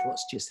ignored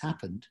what's just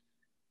happened,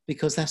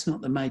 because that's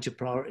not the major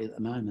priority at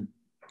the moment.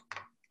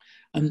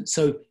 And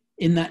so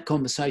in that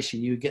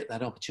conversation, you get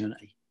that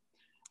opportunity.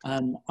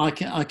 I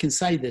can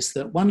say this,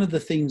 that one of the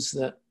things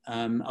that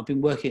I've been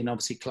working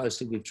obviously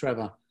closely with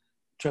Trevor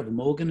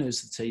Morgan,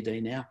 who's the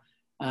TD now,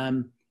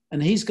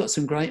 and he's got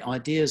some great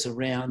ideas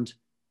around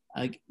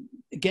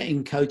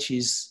getting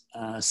coaches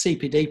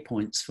CPD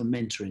points for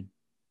mentoring,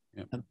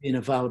 yep, and being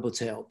available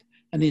to help.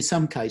 And in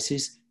some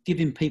cases,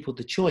 giving people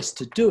the choice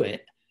to do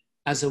it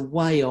as a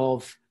way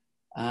of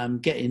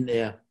getting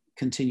their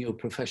continual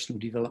professional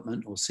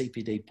development or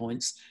CPD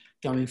points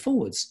going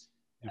forwards.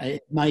 Yep.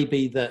 It may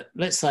be that,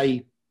 let's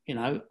say, you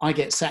know, I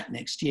get sacked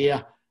next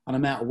year and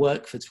I'm out of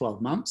work for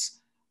 12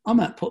 months. I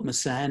might put my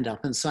hand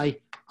up and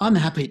say, I'm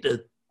happy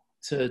to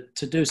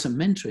do some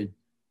mentoring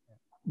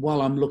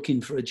while I'm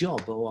looking for a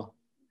job, or,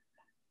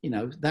 you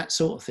know, that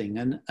sort of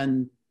thing.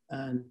 And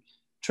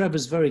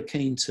Trevor's very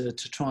keen to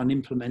try and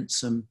implement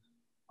some,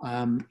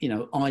 you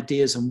know,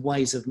 ideas and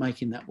ways of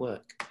making that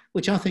work,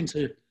 which I think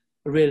is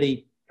a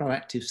really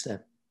proactive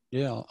step.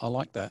 Yeah, I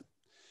like that.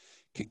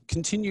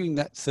 Continuing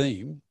that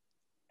theme,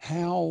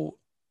 how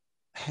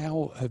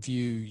have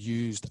you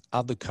used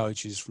other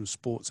coaches from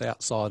sports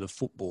outside of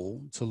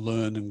football to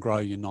learn and grow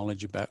your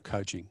knowledge about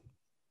coaching?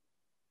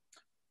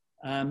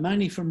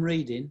 Mainly from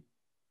reading,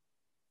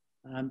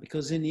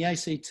 because in the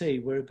ACT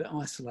we're a bit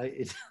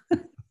isolated.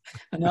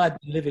 And I've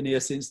been living here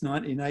since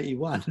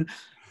 1981.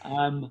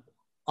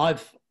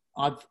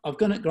 I've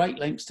gone at great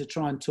lengths to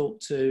try and talk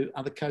to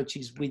other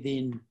coaches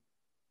within,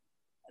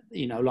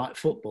 you know, like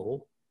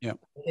football. Yeah.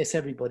 I guess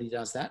everybody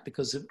does that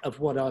because of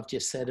what I've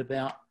just said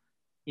about,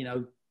 you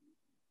know,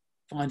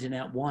 finding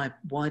out why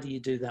do you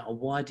do that, or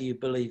why do you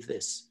believe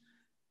this?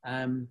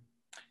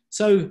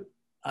 So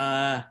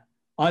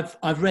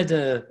I've read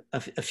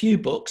a few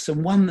books,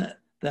 and one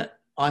that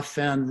I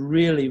found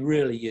really,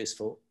 really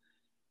useful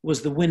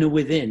was The Winner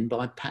Within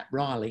by Pat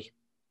Riley.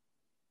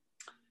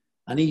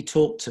 And he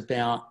talked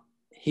about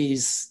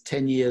his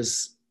 10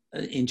 years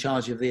in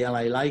charge of the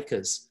LA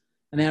Lakers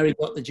and how he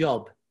got the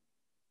job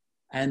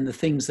and the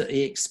things that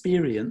he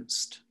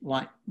experienced,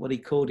 like what he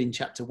called in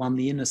chapter 1,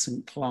 the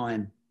innocent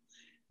climb.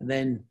 And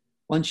then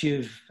once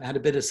you've had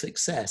a bit of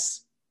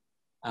success,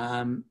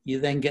 you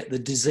then get the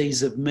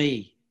disease of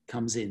me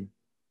comes in.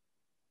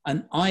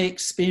 And I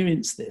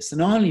experienced this,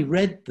 and I only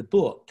read the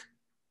book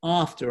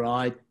after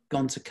I'd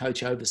gone to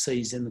coach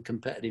overseas in the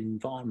competitive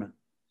environment.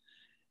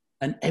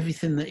 And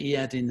everything that he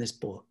had in this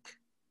book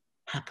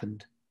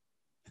happened.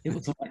 It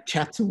was like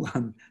chapter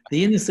 1,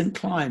 the innocent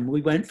climb.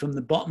 We went from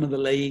the bottom of the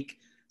league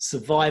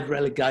survived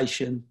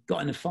relegation, got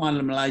in the final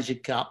of Malaysia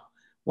Cup,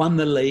 won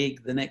the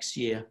league the next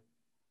year.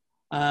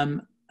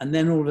 And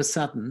then all of a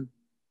sudden,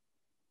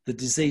 the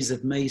disease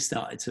of me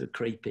started to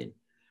creep in.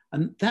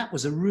 And that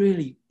was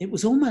it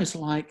was almost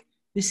like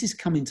this is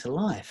coming to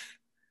life.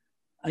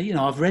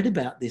 I've read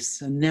about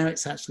this and now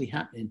it's actually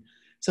happening.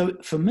 So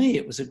for me,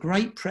 it was a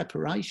great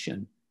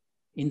preparation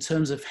in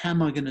terms of how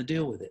am I going to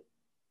deal with it.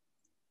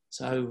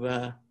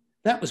 So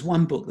that was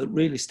one book that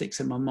really sticks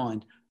in my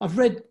mind. I've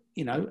read,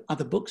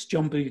 other books.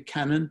 John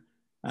Buchanan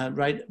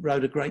wrote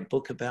a great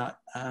book about,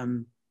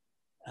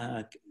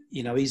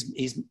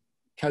 his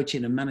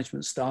coaching and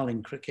management style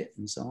in cricket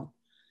and so on.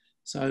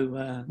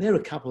 So there are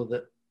a couple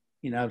that,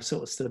 have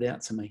sort of stood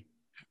out to me.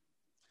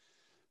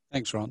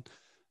 Thanks, Ron.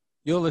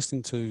 You're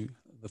listening to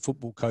the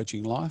Football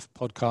Coaching Life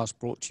podcast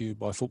brought to you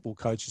by Football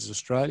Coaches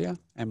Australia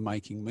and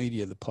Making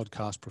Media the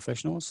Podcast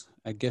Professionals.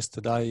 Our guest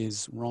today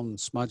is Ron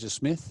Smudger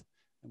Smith,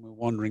 and we're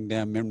wandering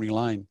down memory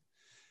lane.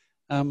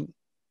 Ronnie,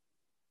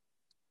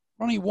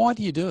 why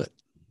do you do it?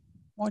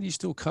 Why do you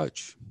still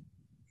coach?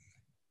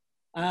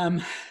 My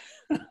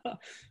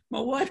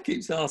wife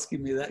keeps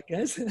asking me that,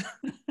 Gaz.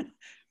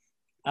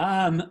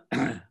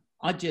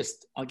 I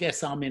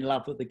guess I'm in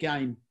love with the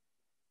game.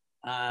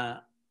 I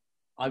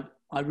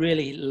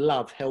really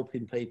love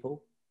helping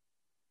people.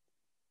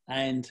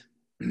 And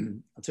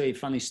I'll tell you a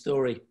funny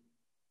story.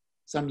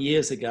 Some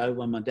years ago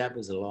when my dad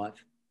was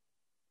alive,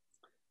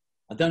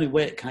 I don't know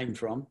where it came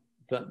from,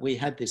 but we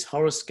had this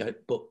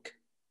horoscope book.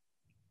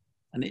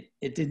 And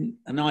it didn't,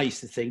 and I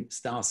used to think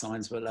star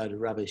signs were a load of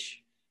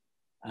rubbish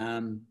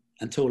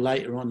until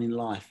later on in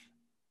life.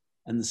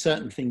 And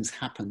certain things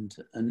happened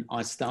and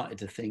I started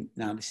to think,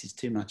 no, this is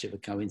too much of a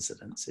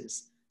coincidence.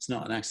 It's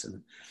not an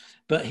accident.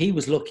 But he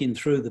was looking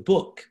through the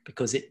book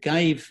because it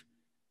gave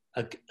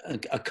a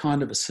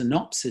kind of a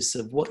synopsis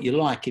of what you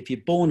like if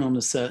you're born on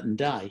a certain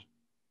day.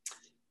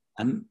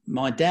 And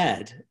my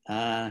dad,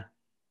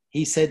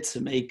 he said to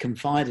me,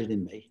 confided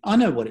in me. I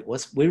know what it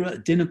was. We were at a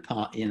dinner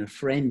party and a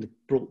friend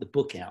brought the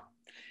book out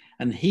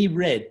and he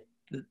read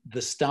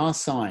the star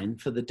sign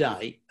for the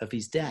day of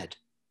his dad.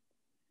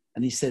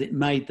 And he said it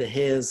made the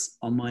hairs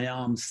on my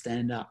arms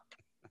stand up.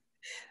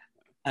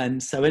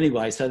 And so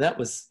anyway,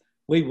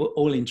 we were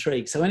all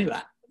intrigued. So anyway,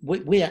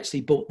 we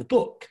actually bought the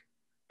book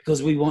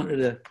because we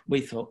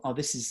thought, oh,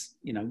 this is,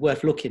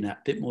 worth looking at,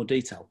 a bit more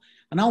detail.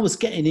 And I was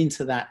getting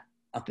into that.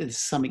 I think there's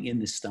something in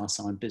this star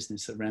sign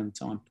business around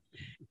the time.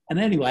 And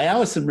anyway,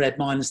 Alison read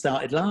mine and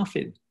started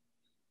laughing.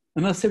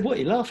 And I said, what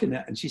are you laughing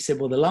at? And she said,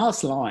 well, the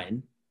last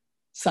line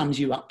sums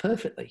you up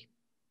perfectly.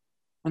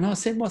 And I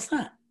said, what's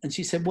that? And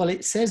she said, well,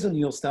 it says on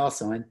your star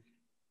sign,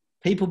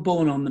 people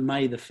born on the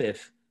May the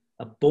 5th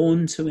are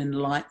born to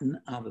enlighten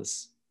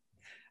others.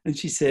 And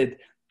she said,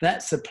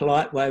 that's a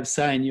polite way of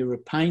saying you're a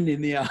pain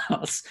in the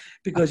arse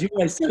because you're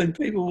always telling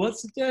people what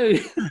to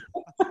do.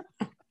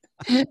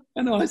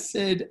 And I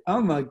said,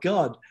 oh my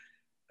God,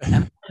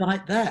 am I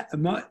like that?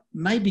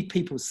 Maybe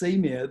people see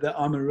me that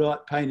I'm a right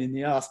pain in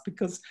the arse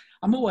because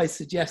I'm always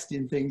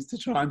suggesting things to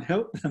try and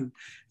help them.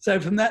 So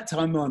from that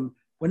time on,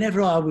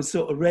 whenever I was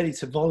sort of ready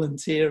to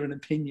volunteer an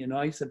opinion,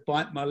 I used to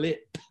bite my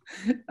lip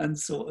and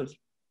sort of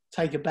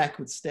take a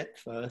backward step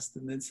first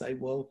and then say,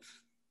 well,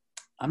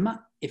 I'm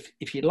not,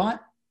 if you like,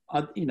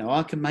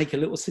 I can make a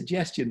little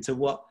suggestion to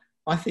what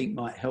I think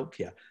might help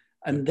you.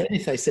 And then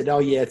if they said, oh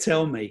yeah,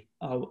 tell me,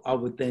 I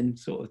would then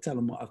sort of tell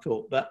them what I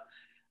thought. But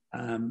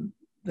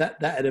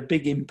that had a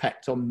big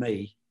impact on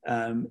me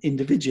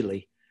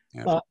individually.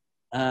 Yeah. But,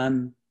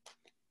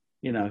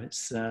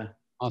 it's...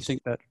 I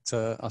think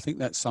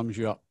that sums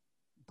you up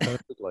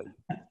perfectly.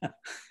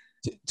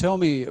 Tell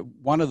me,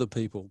 one of the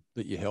people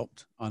that you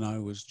helped, I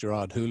know, was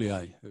Gerard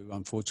Houllier, who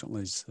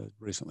unfortunately has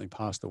recently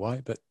passed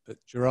away. But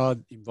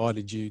Gerard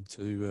invited you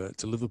to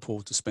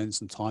Liverpool to spend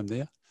some time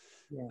there.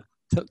 Yeah.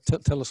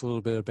 Tell us a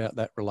little bit about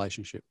that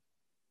relationship.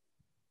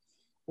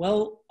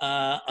 Well,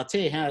 I'll tell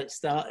you how it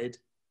started.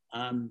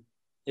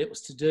 It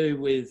was to do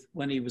with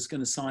when he was going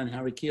to sign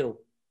Harry Kewell.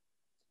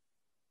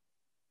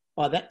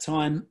 By that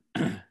time,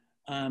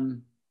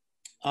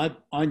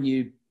 I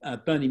knew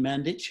Bernie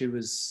Mandich, who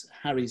was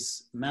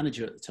Harry's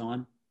manager at the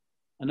time,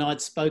 and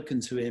I'd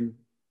spoken to him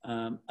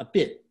a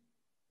bit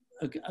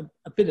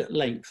at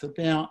length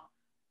about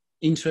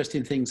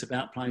interesting things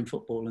about playing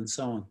football and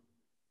so on,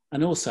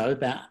 and also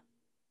about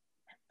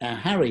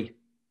Harry,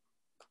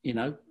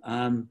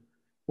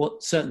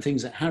 what certain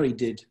things that Harry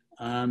did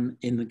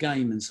in the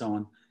game and so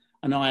on.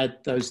 And I had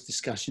those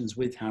discussions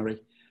with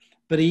Harry,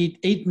 but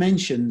he'd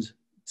mentioned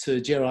to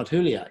Gerard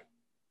Houllier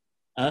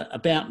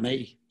about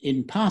me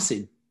in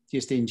passing,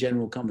 just in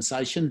general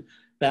conversation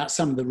about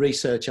some of the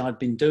research I'd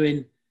been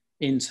doing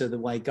into the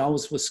way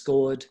goals were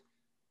scored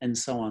and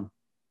so on.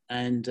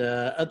 And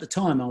at the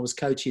time I was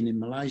coaching in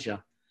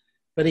Malaysia,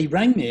 but he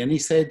rang me and he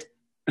said,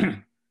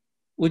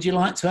 would you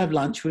like to have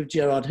lunch with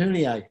Gerard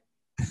Houllier?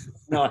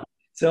 No.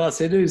 So I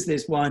said, who's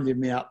this winding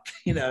me up?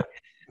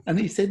 And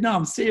he said, no,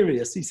 I'm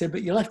serious. He said,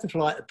 but you'll have to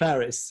fly to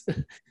Paris.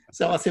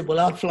 So I said, well,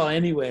 I'd fly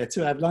anywhere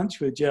to have lunch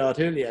with Gerard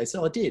Houllier.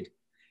 So I did.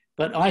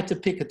 But I had to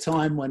pick a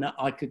time when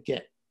I could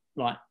get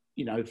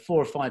 4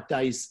 or 5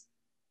 days,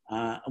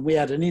 and we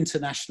had an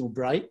international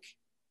break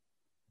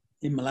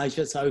in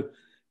Malaysia. So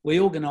we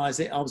organised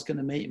it. I was going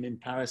to meet him in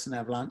Paris and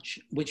have lunch,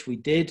 which we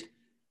did.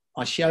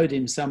 I showed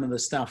him some of the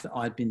stuff that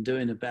I'd been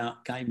doing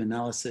about game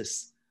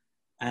analysis.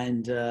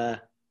 And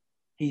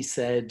he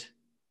said,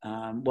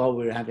 while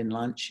we were having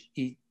lunch,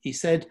 he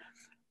said,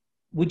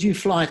 would you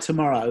fly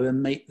tomorrow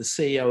and meet the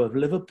CEO of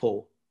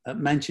Liverpool at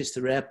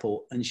Manchester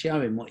Airport and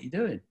show him what you're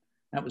doing?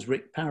 That was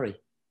Rick Parry.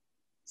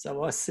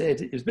 So I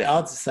said, it was a bit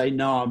hard to say,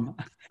 no,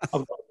 I've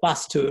got a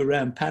bus tour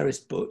around Paris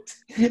booked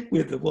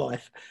with the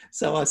wife.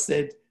 So I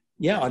said,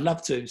 yeah, I'd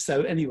love to.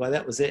 So anyway,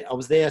 that was it. I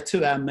was there, a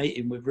 2-hour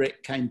meeting with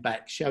Rick, came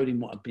back, showed him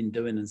what I'd been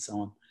doing and so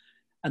on.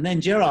 And then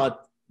Gerard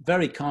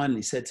very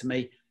kindly said to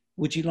me,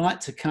 would you like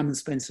to come and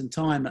spend some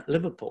time at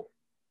Liverpool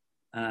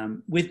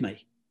with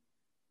me?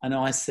 And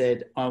I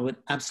said, I would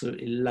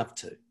absolutely love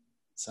to.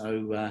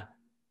 So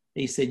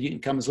he said, you can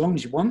come as long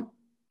as you want.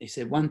 He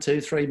said, 1, 2,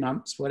 3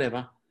 months,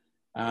 whatever.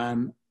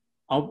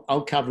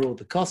 I'll cover all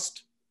the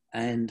cost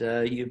and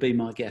you'll be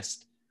my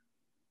guest.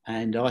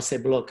 And I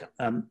said, well, look,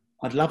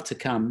 I'd love to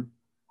come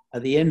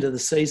at the end of the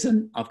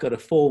season. I've got a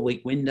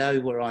 4-week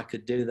window where I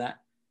could do that.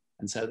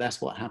 And so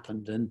that's what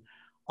happened. And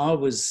I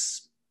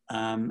was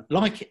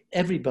like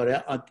everybody,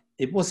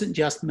 it wasn't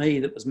just me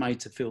that was made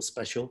to feel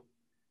special.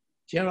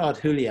 Gerard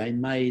Houllier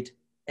made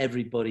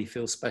everybody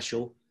feel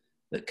special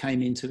that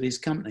came into his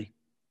company.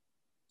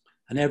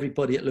 And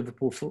everybody at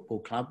Liverpool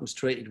Football Club was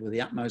treated with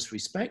the utmost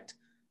respect,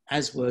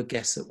 as were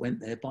guests that went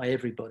there, by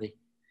everybody.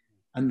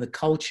 And the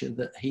culture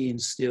that he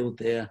instilled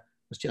there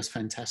was just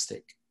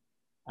fantastic.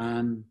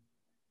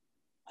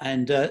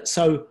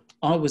 So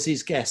I was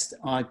his guest.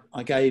 I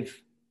gave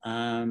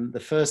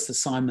the first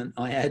assignment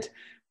I had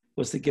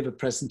was to give a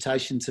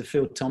presentation to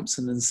Phil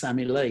Thompson and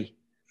Sammy Lee,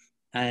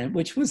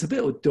 which was a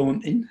bit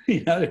daunting.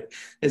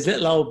 There's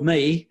little old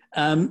me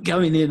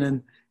going in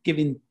and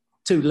giving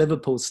 2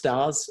 Liverpool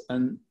stars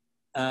and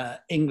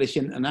English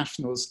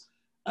internationals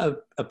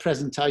a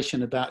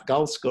presentation about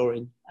goal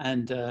scoring.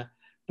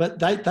 But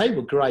they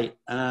were great.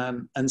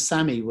 And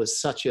Sammy was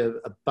such a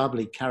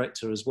bubbly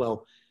character as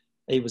well.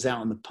 He was out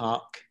on the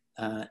park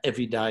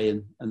every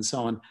day and so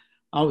on.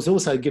 I was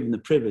also given the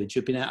privilege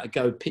of being able to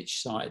go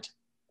pitch side,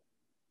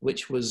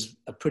 which was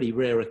a pretty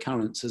rare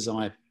occurrence as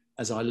I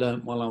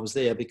learnt while I was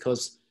there,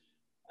 because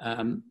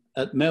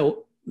at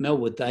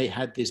Melwood, they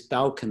had this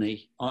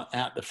balcony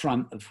out the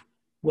front of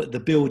the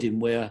building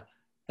where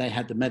they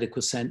had the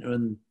medical centre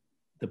and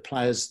the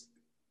players,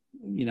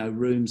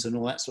 rooms and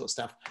all that sort of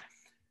stuff.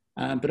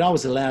 But I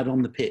was allowed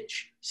on the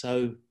pitch.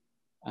 So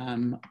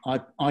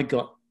I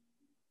got,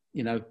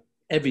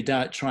 every day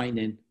at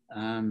training,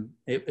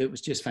 it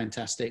was just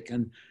fantastic.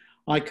 And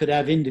I could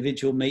have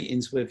individual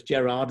meetings with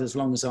Gerard as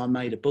long as I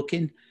made a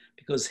booking,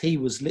 because he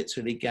was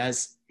literally,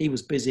 Gaz, he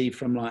was busy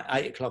from like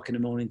 8 o'clock in the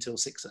morning till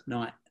 6 at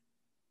night.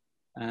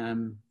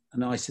 And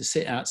I used to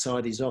sit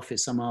outside his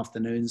office some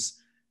afternoons,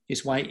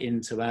 just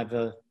waiting to have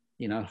a,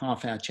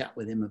 half-hour chat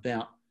with him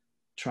about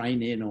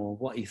training or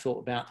what he thought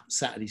about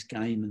Saturday's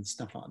game and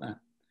stuff like that.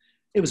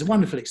 It was a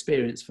wonderful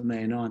experience for me,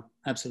 and I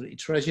absolutely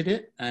treasured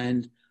it.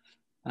 And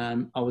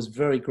I was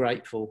very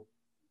grateful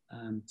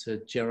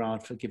to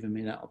Gerard for giving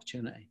me that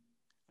opportunity.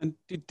 And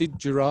did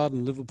Gerard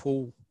and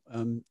Liverpool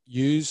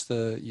use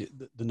the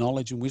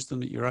knowledge and wisdom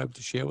that you're able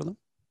to share with them?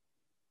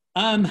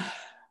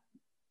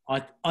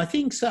 I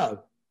think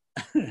so,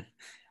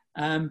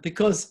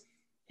 because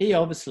he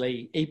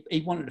obviously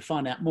he wanted to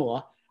find out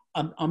more.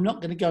 I'm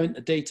not going to go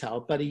into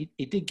detail, but he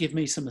did give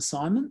me some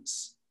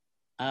assignments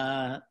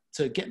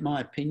to get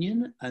my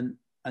opinion and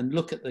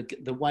look at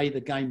the way the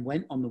game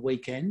went on the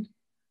weekend.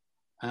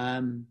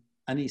 And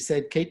he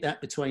said, keep that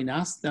between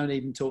us. Don't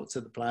even talk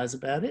to the players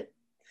about it,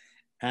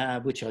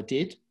 which I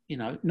did.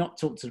 Not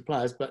talk to the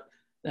players, but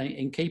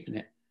in keeping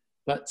it.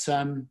 But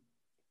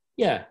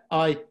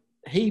I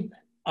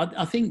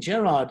think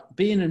Gerard,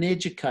 being an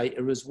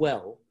educator as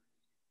well,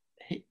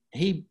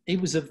 he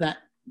was of that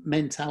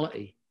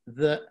mentality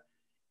that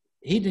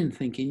he didn't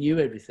think he knew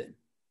everything,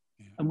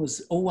 and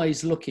was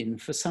always looking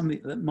for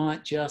something that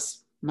might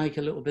just make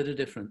a little bit of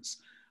difference.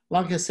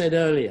 Like I said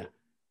earlier,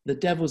 the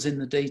devil's in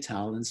the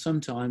detail, and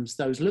sometimes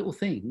those little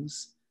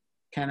things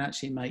can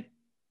actually make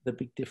the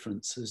big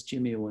difference, as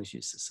Jimmy always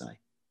used to say.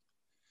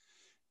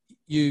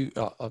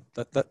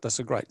 That's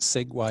a great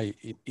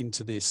segue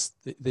into this.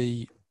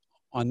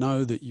 I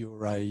know that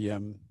you're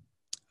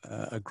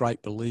a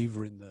great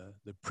believer in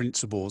the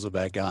principles of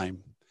our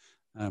game,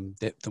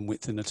 depth and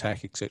width and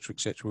attack, etc.,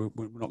 etc.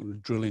 We're not going to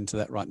drill into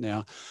that right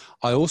now.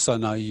 I also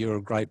know you're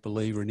a great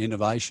believer in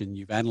innovation.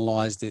 You've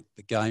analysed it.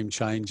 The game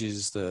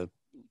changes. The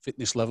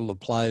fitness level of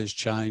players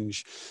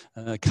change.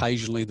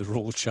 Occasionally the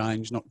rules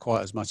change, not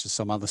quite as much as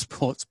some other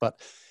sports, but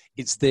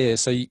it's there.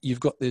 So you've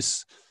got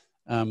this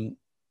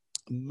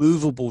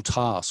movable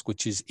task,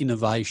 which is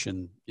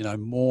innovation,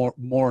 more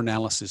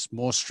analysis,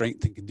 more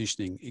strength and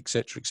conditioning, et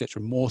cetera,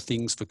 more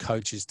things for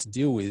coaches to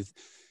deal with.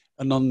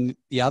 And on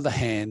the other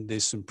hand,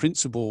 there's some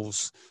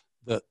principles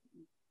that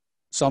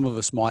some of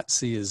us might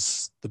see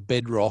as the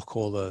bedrock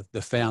or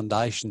the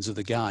foundations of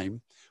the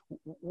game,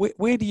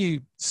 Where do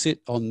you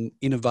sit on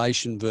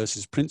innovation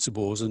versus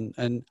principles,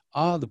 and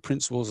are the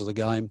principles of the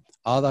game,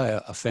 are they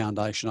a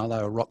foundation, are they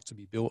a rock to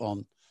be built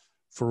on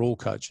for all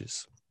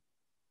coaches?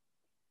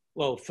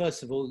 Well,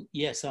 first of all,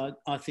 yes,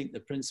 I think the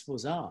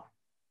principles are.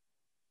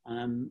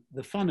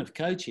 The fun of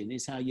coaching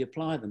is how you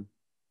apply them.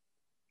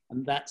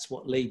 And that's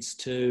what leads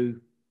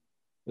to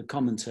the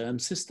common term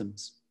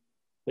systems.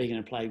 Are you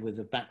going to play with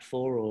a back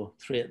four or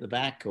three at the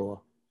back,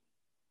 or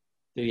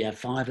do you have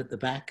five at the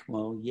back?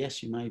 Well,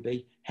 yes, you may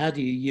be. How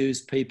do you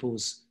use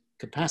people's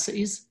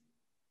capacities?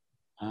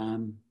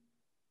 And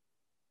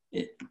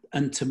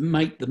to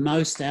make the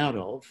most out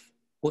of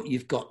what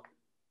you've got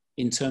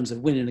in terms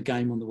of winning a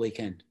game on the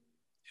weekend.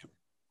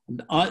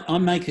 And I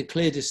make a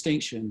clear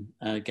distinction,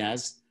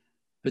 Gaz,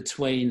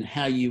 between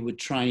how you would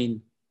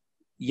train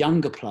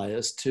younger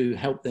players to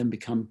help them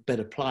become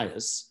better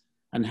players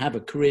and have a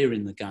career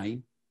in the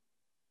game,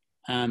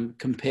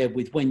 compared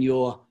with when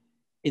you're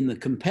in the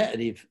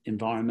competitive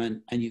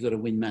environment and you've got to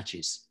win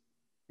matches,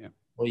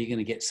 or you're going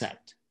to get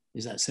sacked.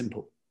 Is that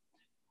simple?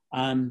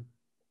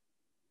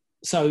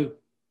 So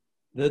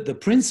the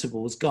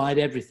principles guide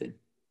everything,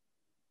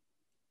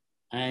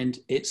 and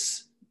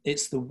it's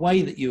the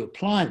way that you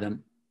apply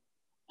them,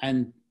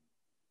 and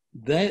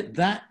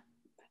that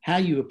how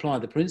you apply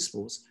the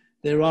principles.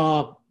 There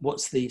are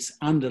what's this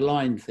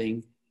underlying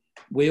thing.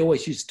 We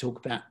always used to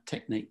talk about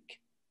technique.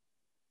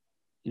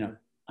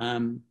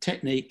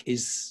 Technique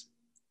is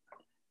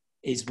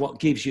what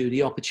gives you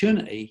the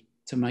opportunity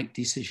to make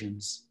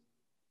decisions.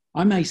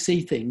 I may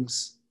see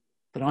things,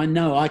 but I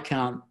know I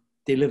can't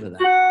deliver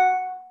that.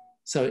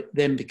 So it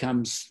then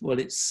becomes, well,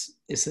 it's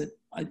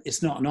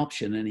not an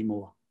option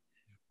anymore.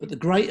 But the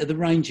greater the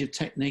range of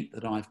technique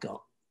that I've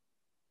got,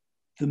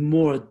 the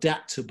more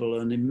adaptable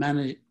and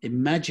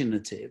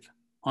imaginative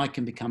I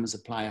can become as a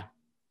player.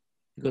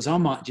 Because I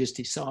might just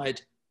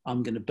decide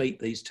I'm going to beat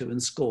these two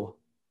and score.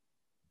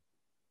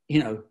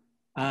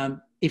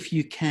 If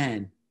you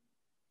can.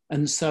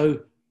 And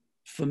so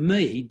for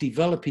me,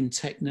 developing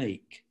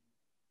technique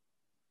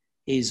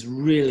is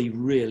really,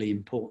 really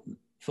important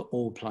for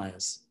all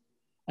players.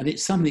 And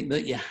it's something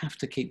that you have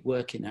to keep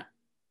working at.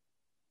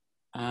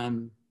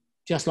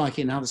 Just like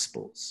in other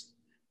sports,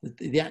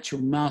 the actual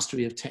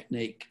mastery of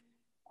technique.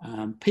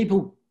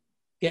 People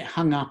get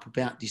hung up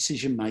about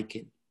decision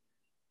making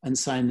and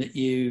saying that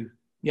you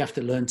have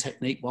to learn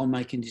technique while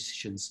making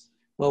decisions.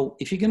 Well,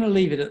 if you're going to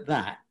leave it at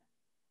that,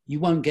 you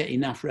won't get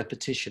enough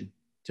repetition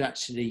to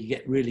actually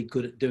get really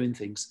good at doing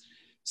things.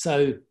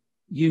 So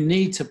you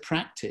need to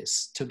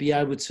practice to be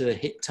able to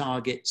hit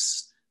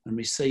targets and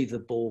receive the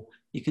ball.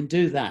 You can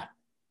do that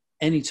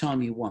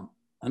anytime you want.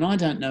 And I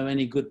don't know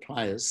any good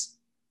players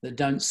that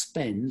don't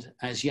spend,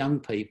 as young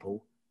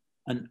people,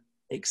 an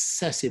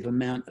excessive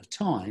amount of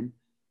time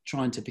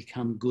trying to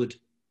become good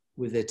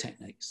with their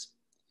techniques.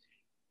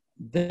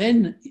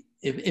 Then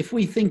if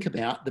we think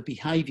about the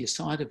behavior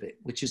side of it,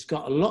 which has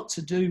got a lot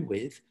to do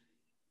with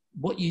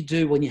what you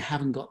do when you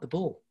haven't got the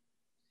ball.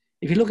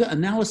 If you look at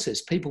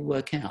analysis, people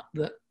work out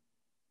that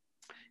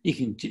you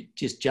can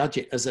just judge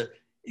it as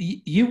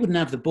you wouldn't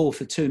have the ball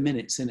for 2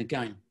 minutes in a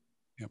game.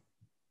 Yep.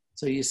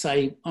 So you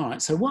say, all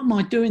right, so what am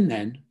I doing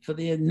then for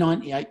the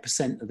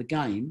 98% of the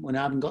game when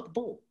I haven't got the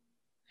ball?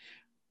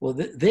 Well,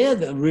 they're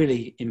the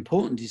really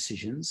important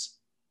decisions.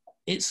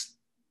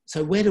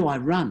 So where do I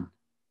run?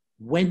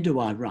 When do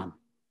I run?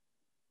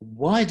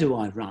 Why do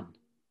I run?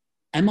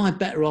 Am I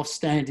better off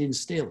standing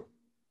still?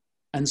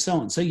 And so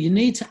on. So you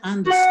need to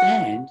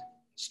understand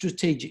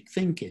strategic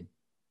thinking,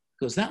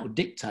 because that will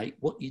dictate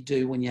what you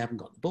do when you haven't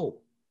got the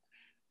ball.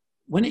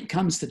 When it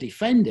comes to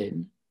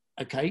defending,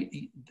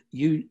 okay,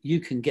 you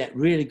can get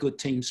really good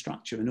team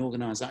structure and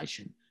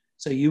organisation.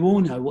 So you all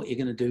know what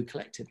you're going to do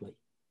collectively.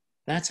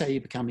 That's how you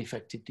become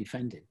effective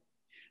defending.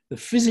 The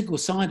physical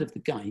side of the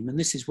game, and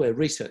this is where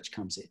research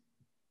comes in,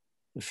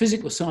 the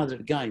physical side of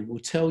the game will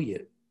tell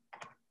you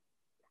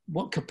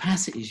what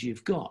capacities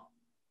you've got.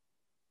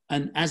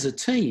 And as a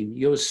team,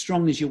 you're as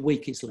strong as your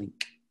weakest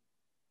link.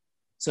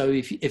 So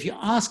if you're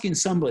asking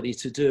somebody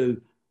to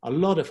do a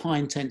lot of high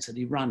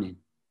intensity running,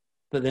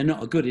 but they're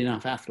not a good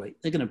enough athlete,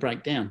 they're going to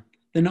break down.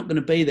 They're not going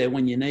to be there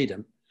when you need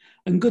them.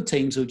 And good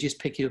teams will just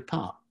pick you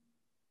apart.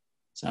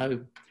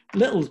 So a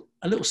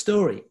little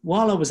story.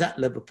 While I was at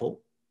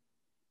Liverpool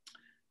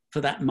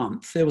for that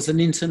month, there was an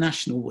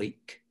international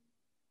week.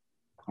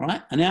 All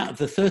right. And out of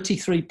the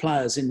 33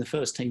 players in the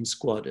first team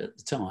squad at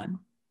the time,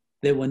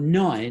 there were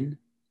 9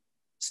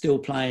 still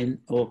playing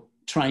or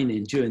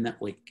training during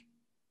that week.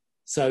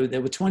 So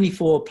there were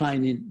 24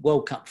 playing in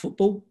World Cup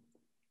football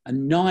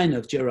and 9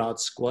 of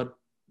Gerrard's squad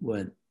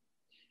weren't.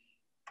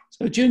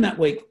 So during that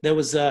week, there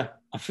was I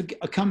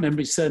can't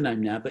remember his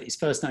surname now, but his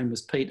first name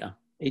was Peter.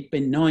 He'd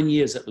been 9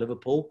 years at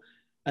Liverpool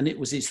and it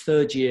was his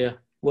 3rd year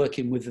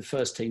working with the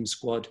first team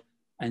squad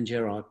and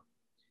Gerrard.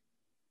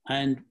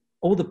 And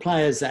all the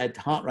players had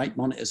heart rate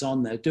monitors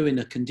on, they're doing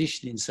a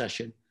conditioning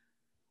session.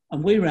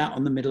 And we were out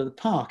on the middle of the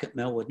park at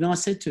Melwood. And I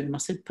said to him,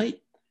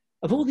 Pete,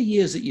 of all the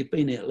years that you've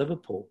been here at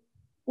Liverpool,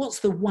 what's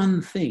the one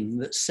thing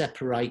that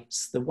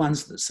separates the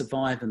ones that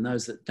survive and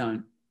those that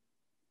don't?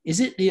 Is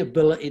it the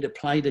ability to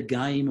play the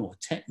game or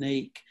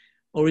technique,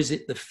 or is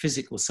it the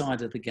physical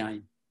side of the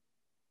game?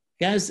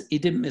 Gaz, he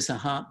didn't miss a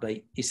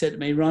heartbeat. He said to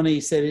me, Ronnie,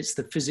 he said, it's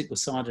the physical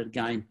side of the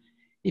game.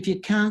 If you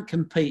can't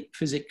compete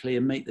physically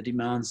and meet the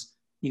demands,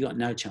 you got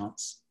no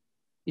chance.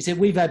 He said,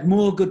 we've had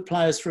more good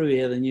players through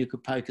here than you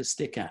could poke a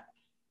stick at.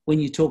 When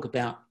you talk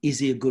about, is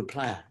he a good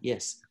player?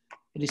 Yes.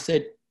 And he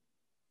said,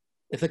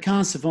 if they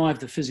can't survive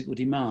the physical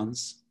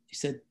demands, he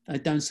said, they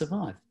don't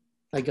survive.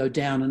 They go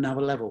down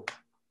another level.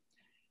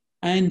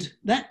 And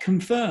that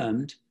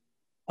confirmed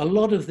a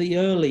lot of the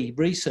early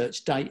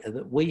research data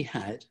that we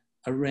had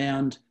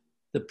around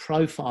the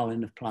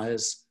profiling of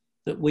players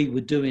that we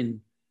were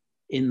doing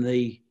in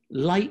the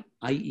late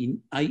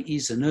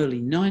 80s and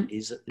early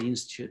 90s at the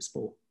Institute of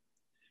Sport.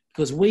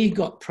 Because we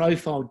got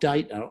profile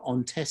data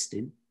on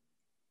testing,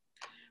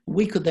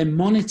 we could then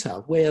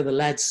monitor where the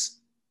lads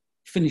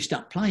finished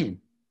up playing.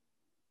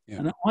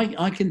 Yeah. And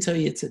I can tell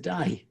you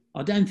today,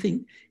 I don't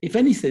think, if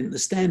anything, the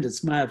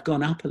standards may have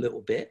gone up a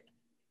little bit,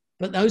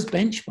 but those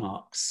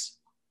benchmarks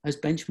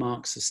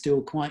are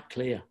still quite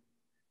clear.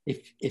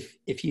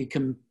 If you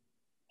can,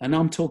 and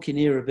I'm talking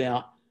here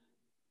about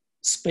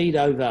speed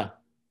over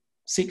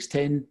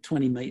 6'10",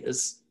 20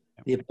 metres,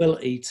 the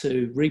ability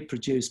to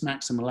reproduce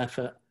maximal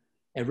effort,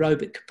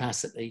 aerobic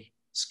capacity,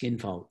 skin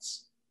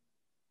folds.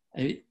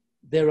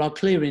 There are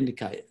clear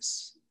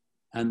indicators.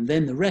 And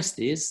then the rest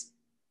is,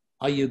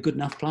 are you a good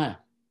enough player?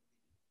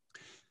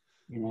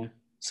 You know,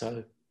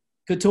 so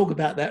could talk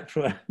about that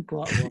for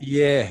quite a while.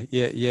 Yeah.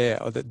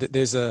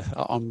 There's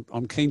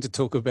I'm keen to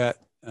talk about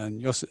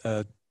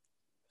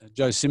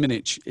Joe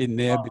Siminic in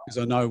there because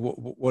I know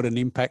what an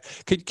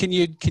impact. Can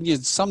you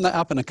sum that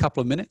up in a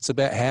couple of minutes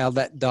about how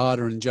that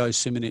data and Joe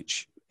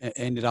Siminic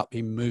ended up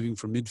him moving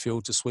from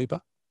midfield to sweeper?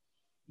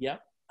 Yeah.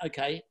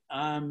 Okay.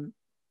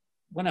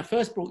 When I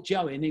first brought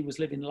Joe in, he was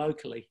living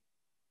locally.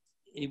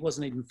 He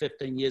wasn't even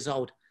 15 years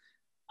old,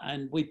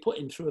 and we put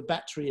him through a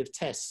battery of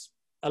tests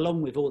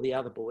along with all the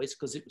other boys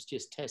because it was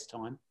just test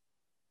time.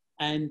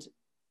 And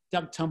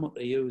Doug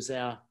Tumblety, who was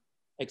our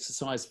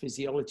exercise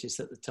physiologist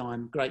at the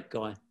time, great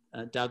guy,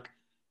 Doug,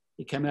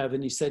 he came over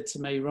and he said to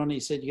me, Ronnie, he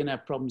said, you're going to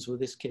have problems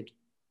with this kid.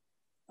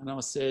 And I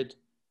said,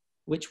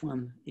 which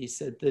one? He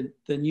said,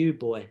 the new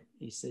boy.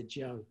 He said,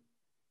 Joe.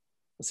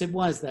 I said,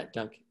 why is that,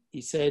 Doug?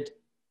 He said,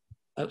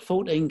 at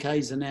 14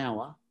 Ks an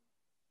hour,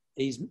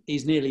 he's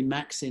nearly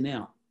maxing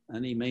out.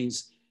 And he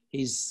means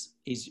he's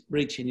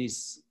reaching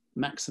his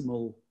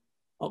maximal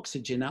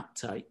oxygen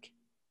uptake.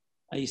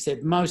 And he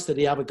said, most of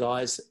the other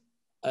guys,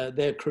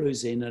 they're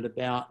cruising at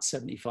about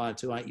 75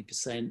 to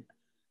 80%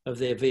 of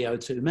their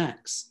VO2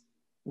 max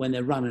when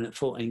they're running at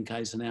 14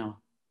 Ks an hour.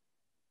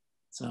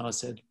 So I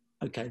said,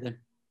 okay then.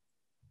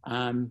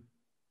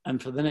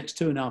 And for the next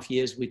 2.5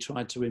 years, we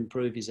tried to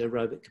improve his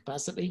aerobic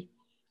capacity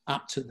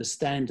up to the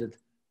standard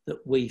that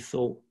we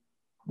thought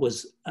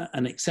was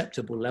an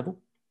acceptable level,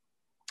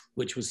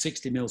 which was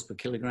 60 mils per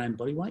kilogram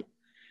body weight.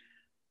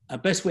 Our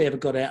best we ever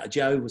got out of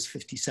Joe was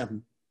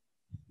 57.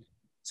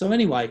 So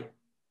anyway,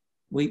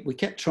 we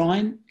kept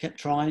trying.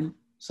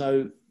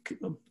 So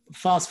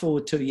fast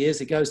forward 2 years,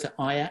 he goes to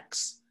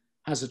Ajax,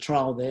 has a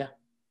trial there,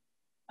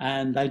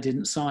 and they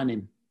didn't sign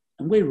him.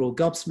 And we were all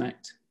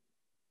gobsmacked.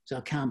 So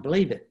I can't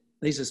believe it.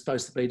 These are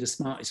supposed to be the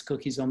smartest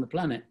cookies on the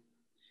planet.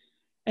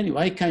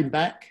 Anyway, came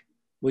back,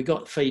 we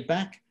got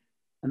feedback,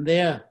 and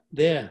their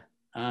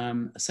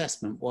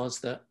assessment was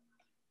that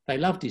they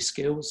loved his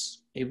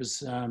skills. He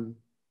was,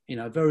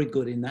 very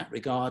good in that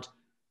regard,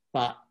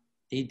 but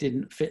he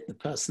didn't fit the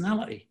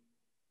personality,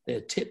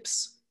 their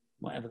tips,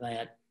 whatever they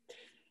had.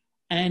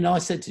 And I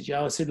said to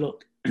Joe, I said,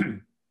 look,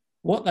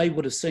 what they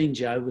would have seen,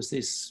 Joe, was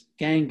this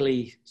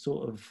gangly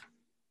sort of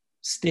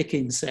stick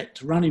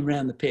insect running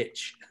around the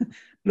pitch,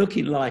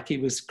 looking like he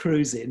was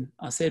cruising.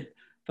 I said,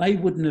 they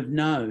wouldn't have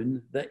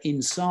known that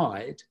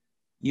inside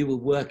you were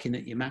working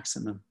at your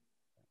maximum.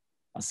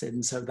 I said,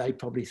 and so they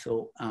probably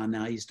thought, oh,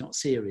 no, he's not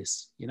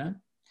serious, you know?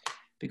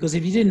 Because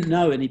if you didn't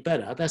know any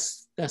better,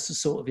 that's the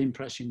sort of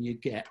impression you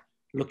get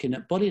looking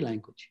at body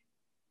language.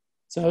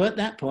 So at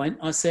that point,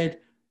 I said,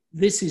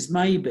 this is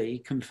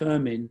maybe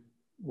confirming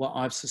what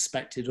I've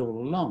suspected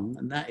all along,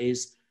 and that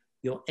is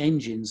your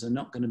engines are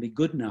not going to be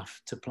good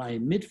enough to play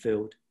in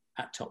midfield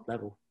at top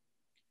level.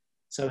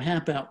 So how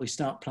about we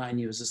start playing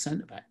you as a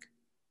centre-back?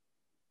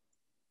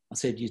 I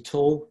said, you're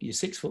tall, you're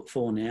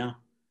 6'4" now.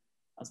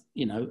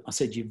 I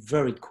said, you're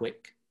very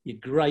quick, you're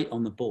great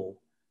on the ball.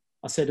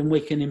 I said, and we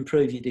can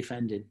improve your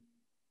defending,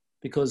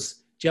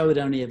 because Joe had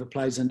only ever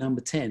played as a number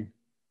 10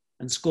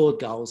 and scored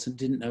goals and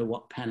didn't know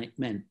what panic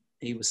meant.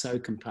 He was so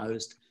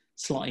composed,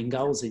 slotting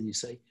goals in, you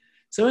see.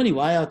 So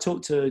anyway, I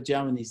talked to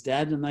Joe and his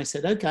dad, and they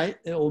said, okay,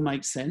 it all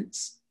makes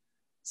sense.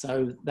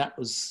 So that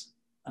was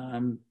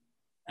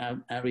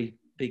how he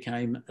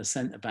became a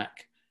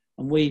centre-back.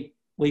 And we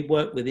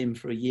worked with him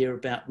for a year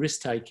about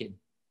risk-taking.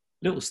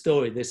 Little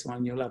story, this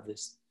one, you'll love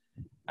this.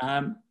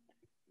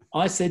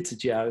 I said to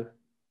Joe,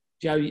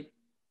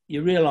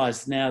 you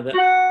realise now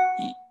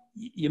that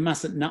you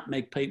mustn't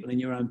nutmeg people in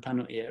your own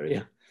penalty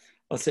area.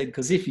 I said,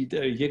 because if you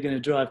do, you're going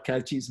to drive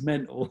coaches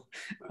mental.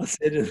 I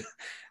said,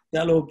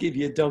 they'll all give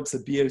you dog's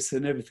abuse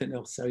and everything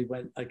else. So he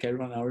went, okay,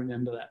 Ron, I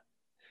remember that.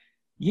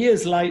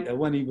 Years later,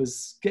 when he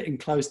was getting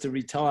close to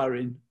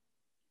retiring,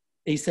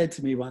 he said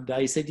to me one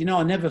day, he said, you know,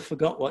 I never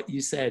forgot what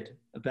you said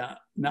about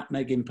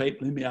nutmegging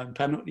people in my own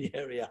penalty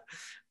area.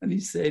 And he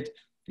said,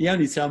 the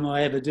only time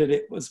I ever did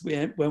it was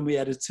when we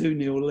had a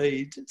 2-0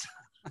 lead.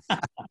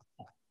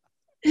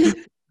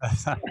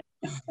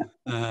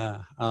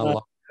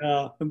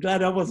 I'm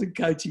glad I wasn't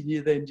coaching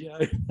you then, Joe.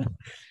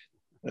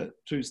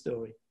 True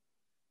story.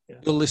 Yeah.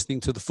 You're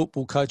listening to the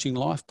Football Coaching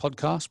Life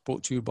podcast,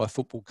 brought to you by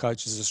Football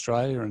Coaches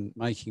Australia and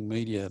Making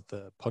Media,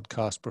 the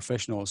podcast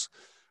professionals.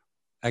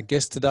 Our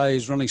guest today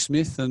is Ronnie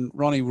Smith. And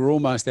Ronnie, we're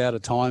almost out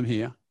of time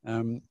here.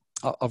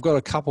 I've got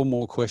a couple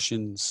more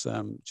questions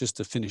just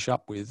to finish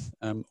up with,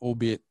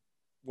 albeit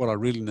what I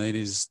really need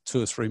is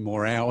 2 or 3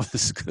 more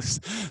hours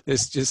because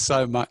there's just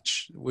so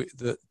much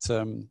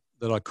that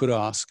I could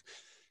ask.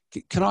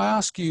 Can I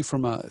ask you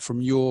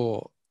from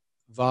your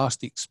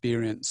vast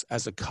experience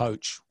as a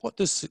coach, what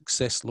does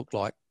success look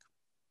like?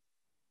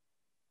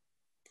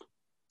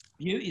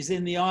 Beauty is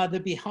in the eye of the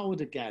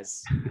beholder,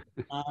 Gaz.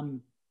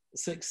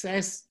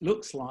 Success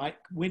looks like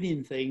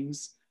winning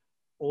things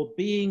or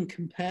being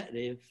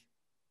competitive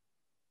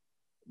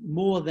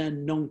more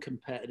than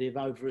non-competitive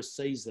over a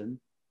season,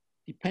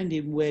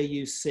 depending where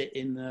you sit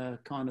in the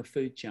kind of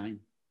food chain.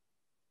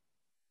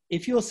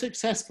 If you're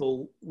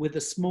successful with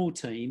a small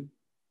team,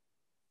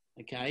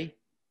 okay,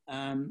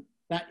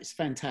 that is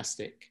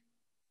fantastic.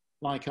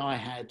 Like I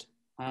had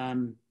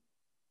in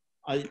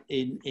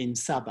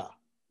Sabah,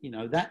 you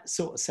know, that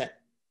sort of set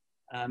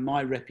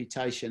my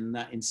reputation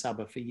that in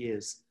Sabah for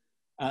years,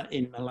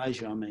 in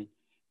Malaysia, I mean,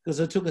 because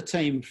I took a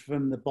team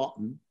from the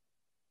bottom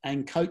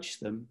and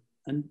coached them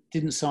and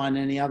didn't sign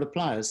any other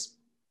players.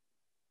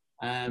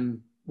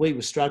 We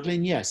were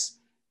struggling, yes,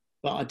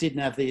 but I didn't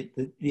have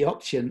the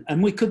option,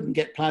 and we couldn't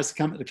get players to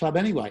come to the club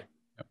anyway,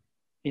 yep.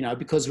 You know,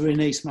 because we're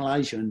in East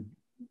Malaysia, and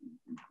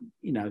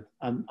you know,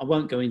 I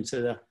won't go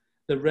into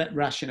the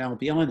rationale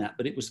behind that,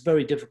 but it was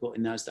very difficult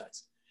in those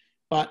days.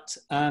 But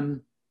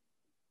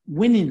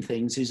winning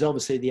things is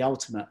obviously the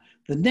ultimate.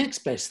 The next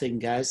best thing,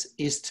 Gaz,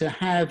 is to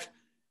have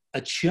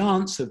a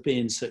chance of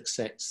being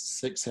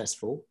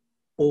successful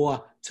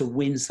or to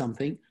win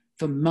something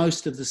for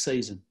most of the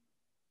season.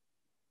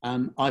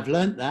 I've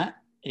learnt that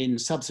in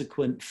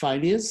subsequent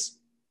failures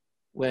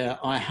where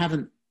I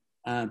haven't,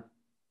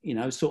 you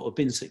know, sort of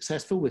been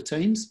successful with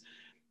teams.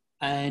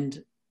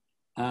 And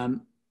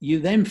you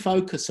then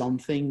focus on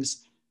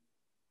things,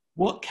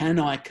 what can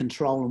I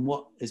control and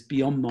what is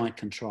beyond my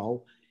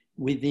control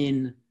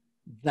within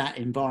that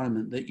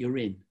environment that you're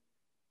in.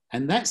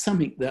 And that's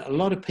something that a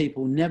lot of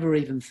people never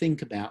even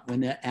think about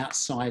when they're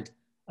outside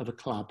of a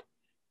club.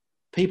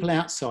 People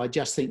outside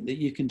just think that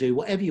you can do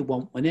whatever you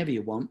want, whenever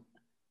you want.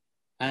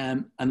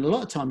 And a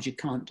lot of times you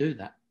can't do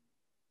that.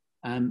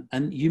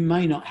 And you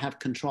may not have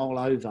control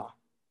over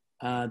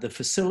the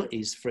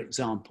facilities, for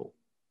example,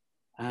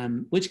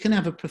 which can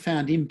have a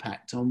profound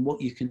impact on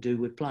what you can do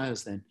with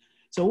players then.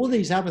 So all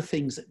these other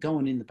things that go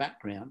on in the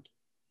background,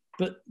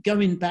 but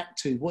going back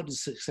to what does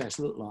success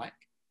look like?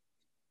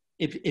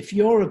 If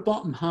you're a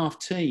bottom half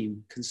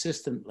team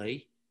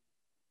consistently,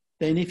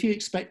 then if you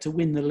expect to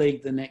win the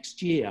league the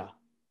next year,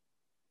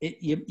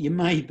 you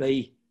may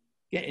be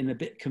getting a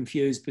bit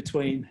confused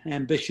between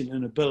ambition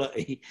and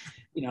ability,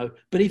 you know.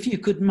 But if you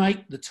could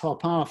make the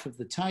top half of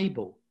the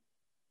table,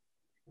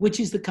 which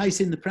is the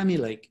case in the Premier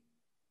League,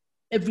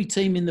 every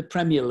team in the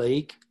Premier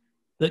League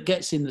that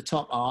gets in the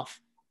top half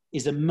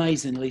is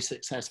amazingly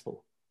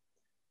successful,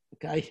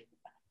 okay?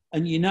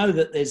 And you know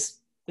that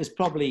there's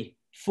probably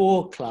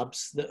 4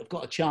 clubs that have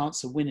got a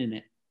chance of winning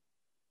it.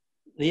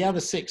 The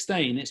other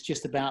 16, it's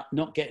just about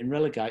not getting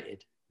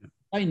relegated.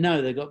 They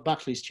know they've got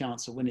Buckley's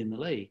chance of winning the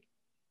league.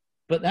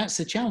 But that's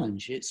the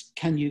challenge. It's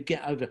can you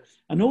get over...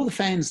 And all the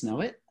fans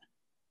know it.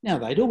 Now,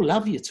 they'd all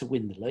love you to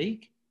win the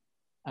league.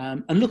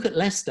 And look at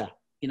Leicester.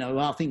 You know,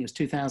 I think it was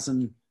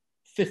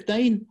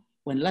 2015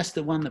 when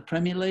Leicester won the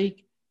Premier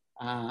League.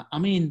 I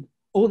mean,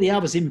 all the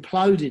others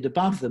imploded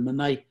above them and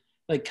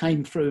they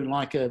came through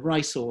like a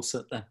racehorse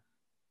at the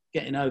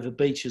getting over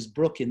Beecher's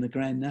Brook in the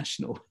Grand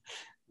National.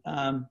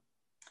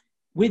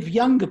 With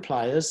younger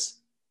players,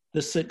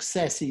 the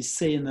success is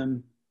seeing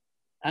them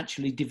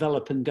actually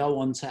develop and go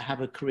on to have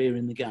a career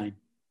in the game.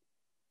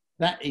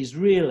 That is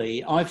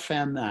really, I've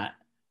found that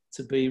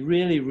to be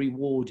really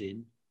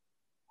rewarding,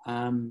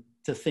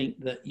 to think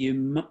that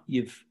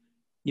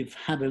you've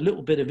had a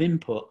little bit of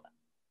input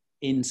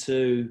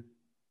into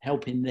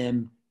helping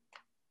them,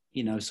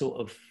 you know, sort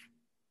of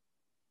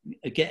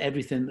get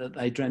everything that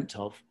they dreamt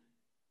of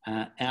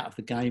out of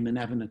the game and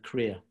having a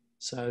career.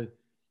 So,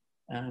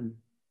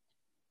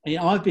 you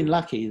know, I've been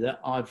lucky that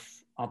I've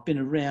been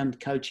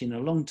around coaching a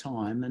long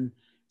time, and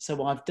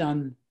so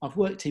I've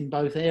worked in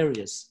both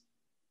areas,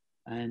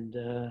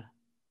 and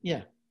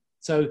yeah.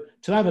 So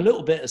to have a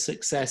little bit of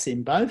success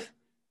in both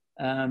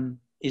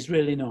is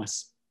really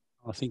nice.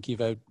 I think you've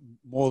had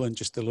more than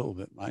just a little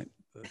bit, mate.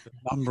 The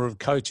number of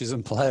coaches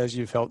and players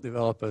you've helped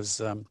develop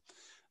is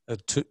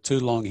too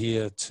long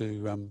here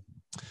to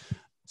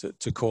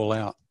call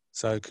out.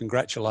 So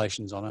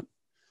congratulations on it.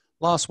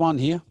 Last one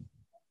here.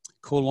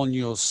 Call on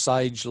your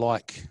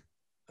sage-like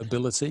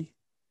ability.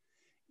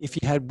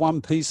 If you had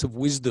one piece of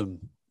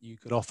wisdom you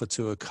could offer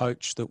to a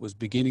coach that was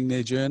beginning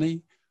their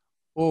journey,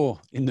 or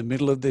in the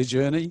middle of their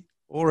journey,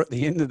 or at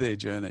the end of their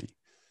journey,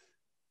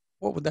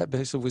 what would that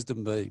piece of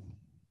wisdom be?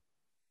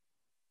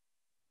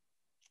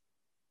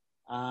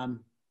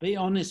 Be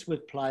honest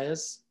with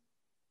players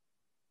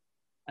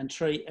and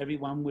treat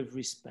everyone with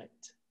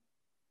respect.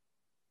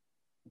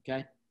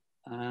 Okay?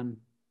 I've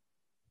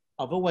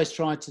always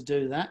tried to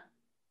do that,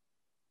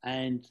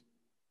 and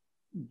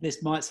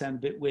this might sound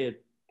a bit weird,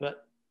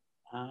 but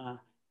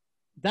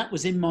that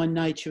was in my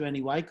nature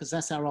anyway, because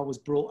that's how I was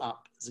brought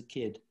up as a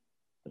kid.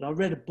 But I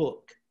read a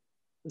book,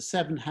 The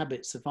 7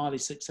 Habits of Highly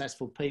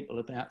Successful People,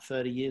 about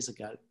 30 years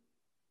ago.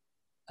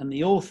 And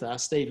the author,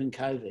 Stephen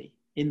Covey,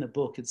 in the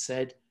book had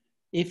said,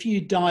 if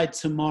you died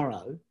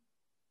tomorrow,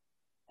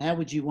 how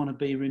would you want to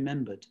be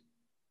remembered?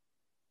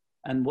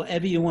 And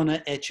whatever you want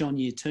to etch on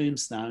your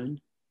tombstone,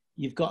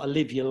 you've got to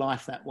live your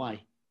life that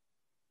way.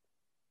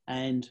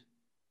 And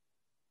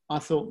I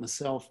thought to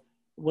myself,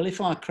 well,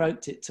 if I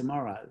croaked it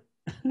tomorrow,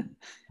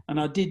 and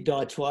I did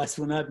die twice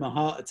when I had my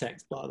heart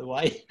attacks, by the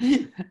way,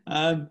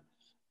 I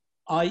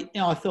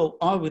thought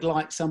I would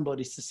like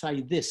somebody to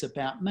say this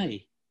about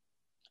me.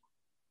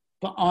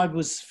 But I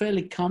was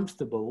fairly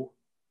comfortable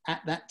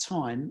at that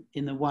time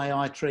in the way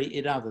I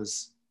treated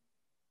others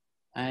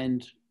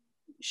and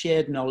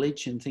shared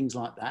knowledge and things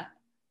like that.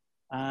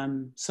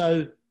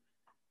 So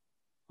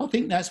I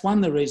think that's one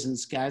of the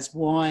reasons, Gaz,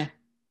 why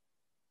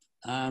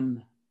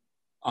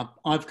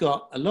I've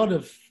got a lot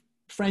of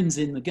friends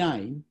in the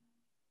game,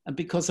 and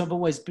because I've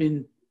always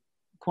been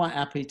quite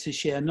happy to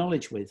share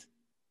knowledge with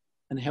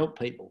and help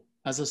people.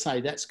 As I say,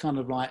 that's kind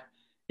of like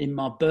in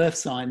my birth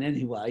sign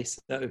anyway.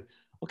 So,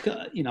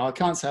 you know, I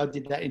can't say I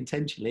did that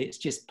intentionally. It's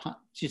just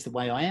the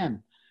way I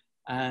am.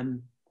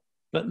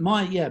 But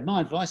my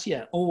advice,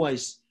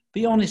 always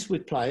be honest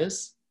with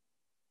players.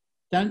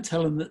 Don't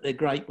tell them that they're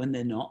great when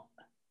they're not,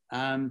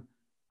 and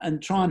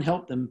try and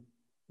help them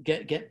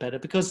get better.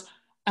 Because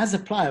as a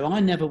player,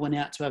 I never went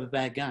out to have a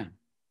bad game,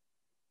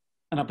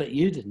 and I bet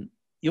you didn't.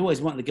 You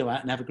always wanted to go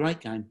out and have a great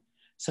game.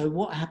 So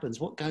what happens?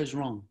 What goes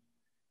wrong?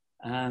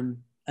 And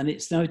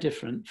it's no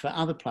different for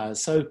other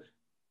players. So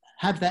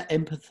have that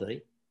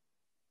empathy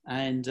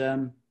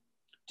and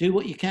do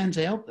what you can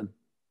to help them.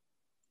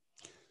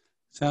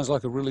 Sounds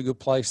like a really good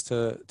place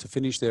to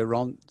finish there,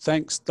 Ron.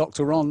 Thanks,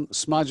 Dr. Ron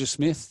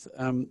Smargier-Smith.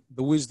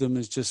 The wisdom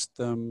is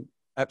just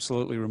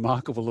absolutely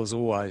remarkable as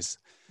always.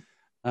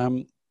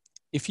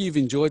 If you've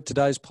enjoyed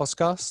today's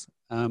podcast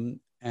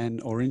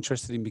and or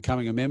interested in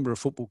becoming a member of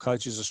Football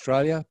Coaches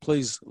Australia,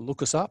 please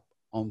look us up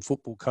on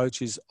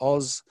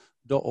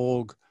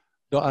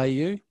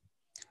footballcoachesoz.org.au.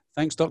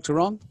 Thanks, Dr.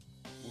 Ron.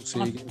 We'll see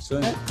you again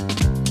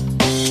soon.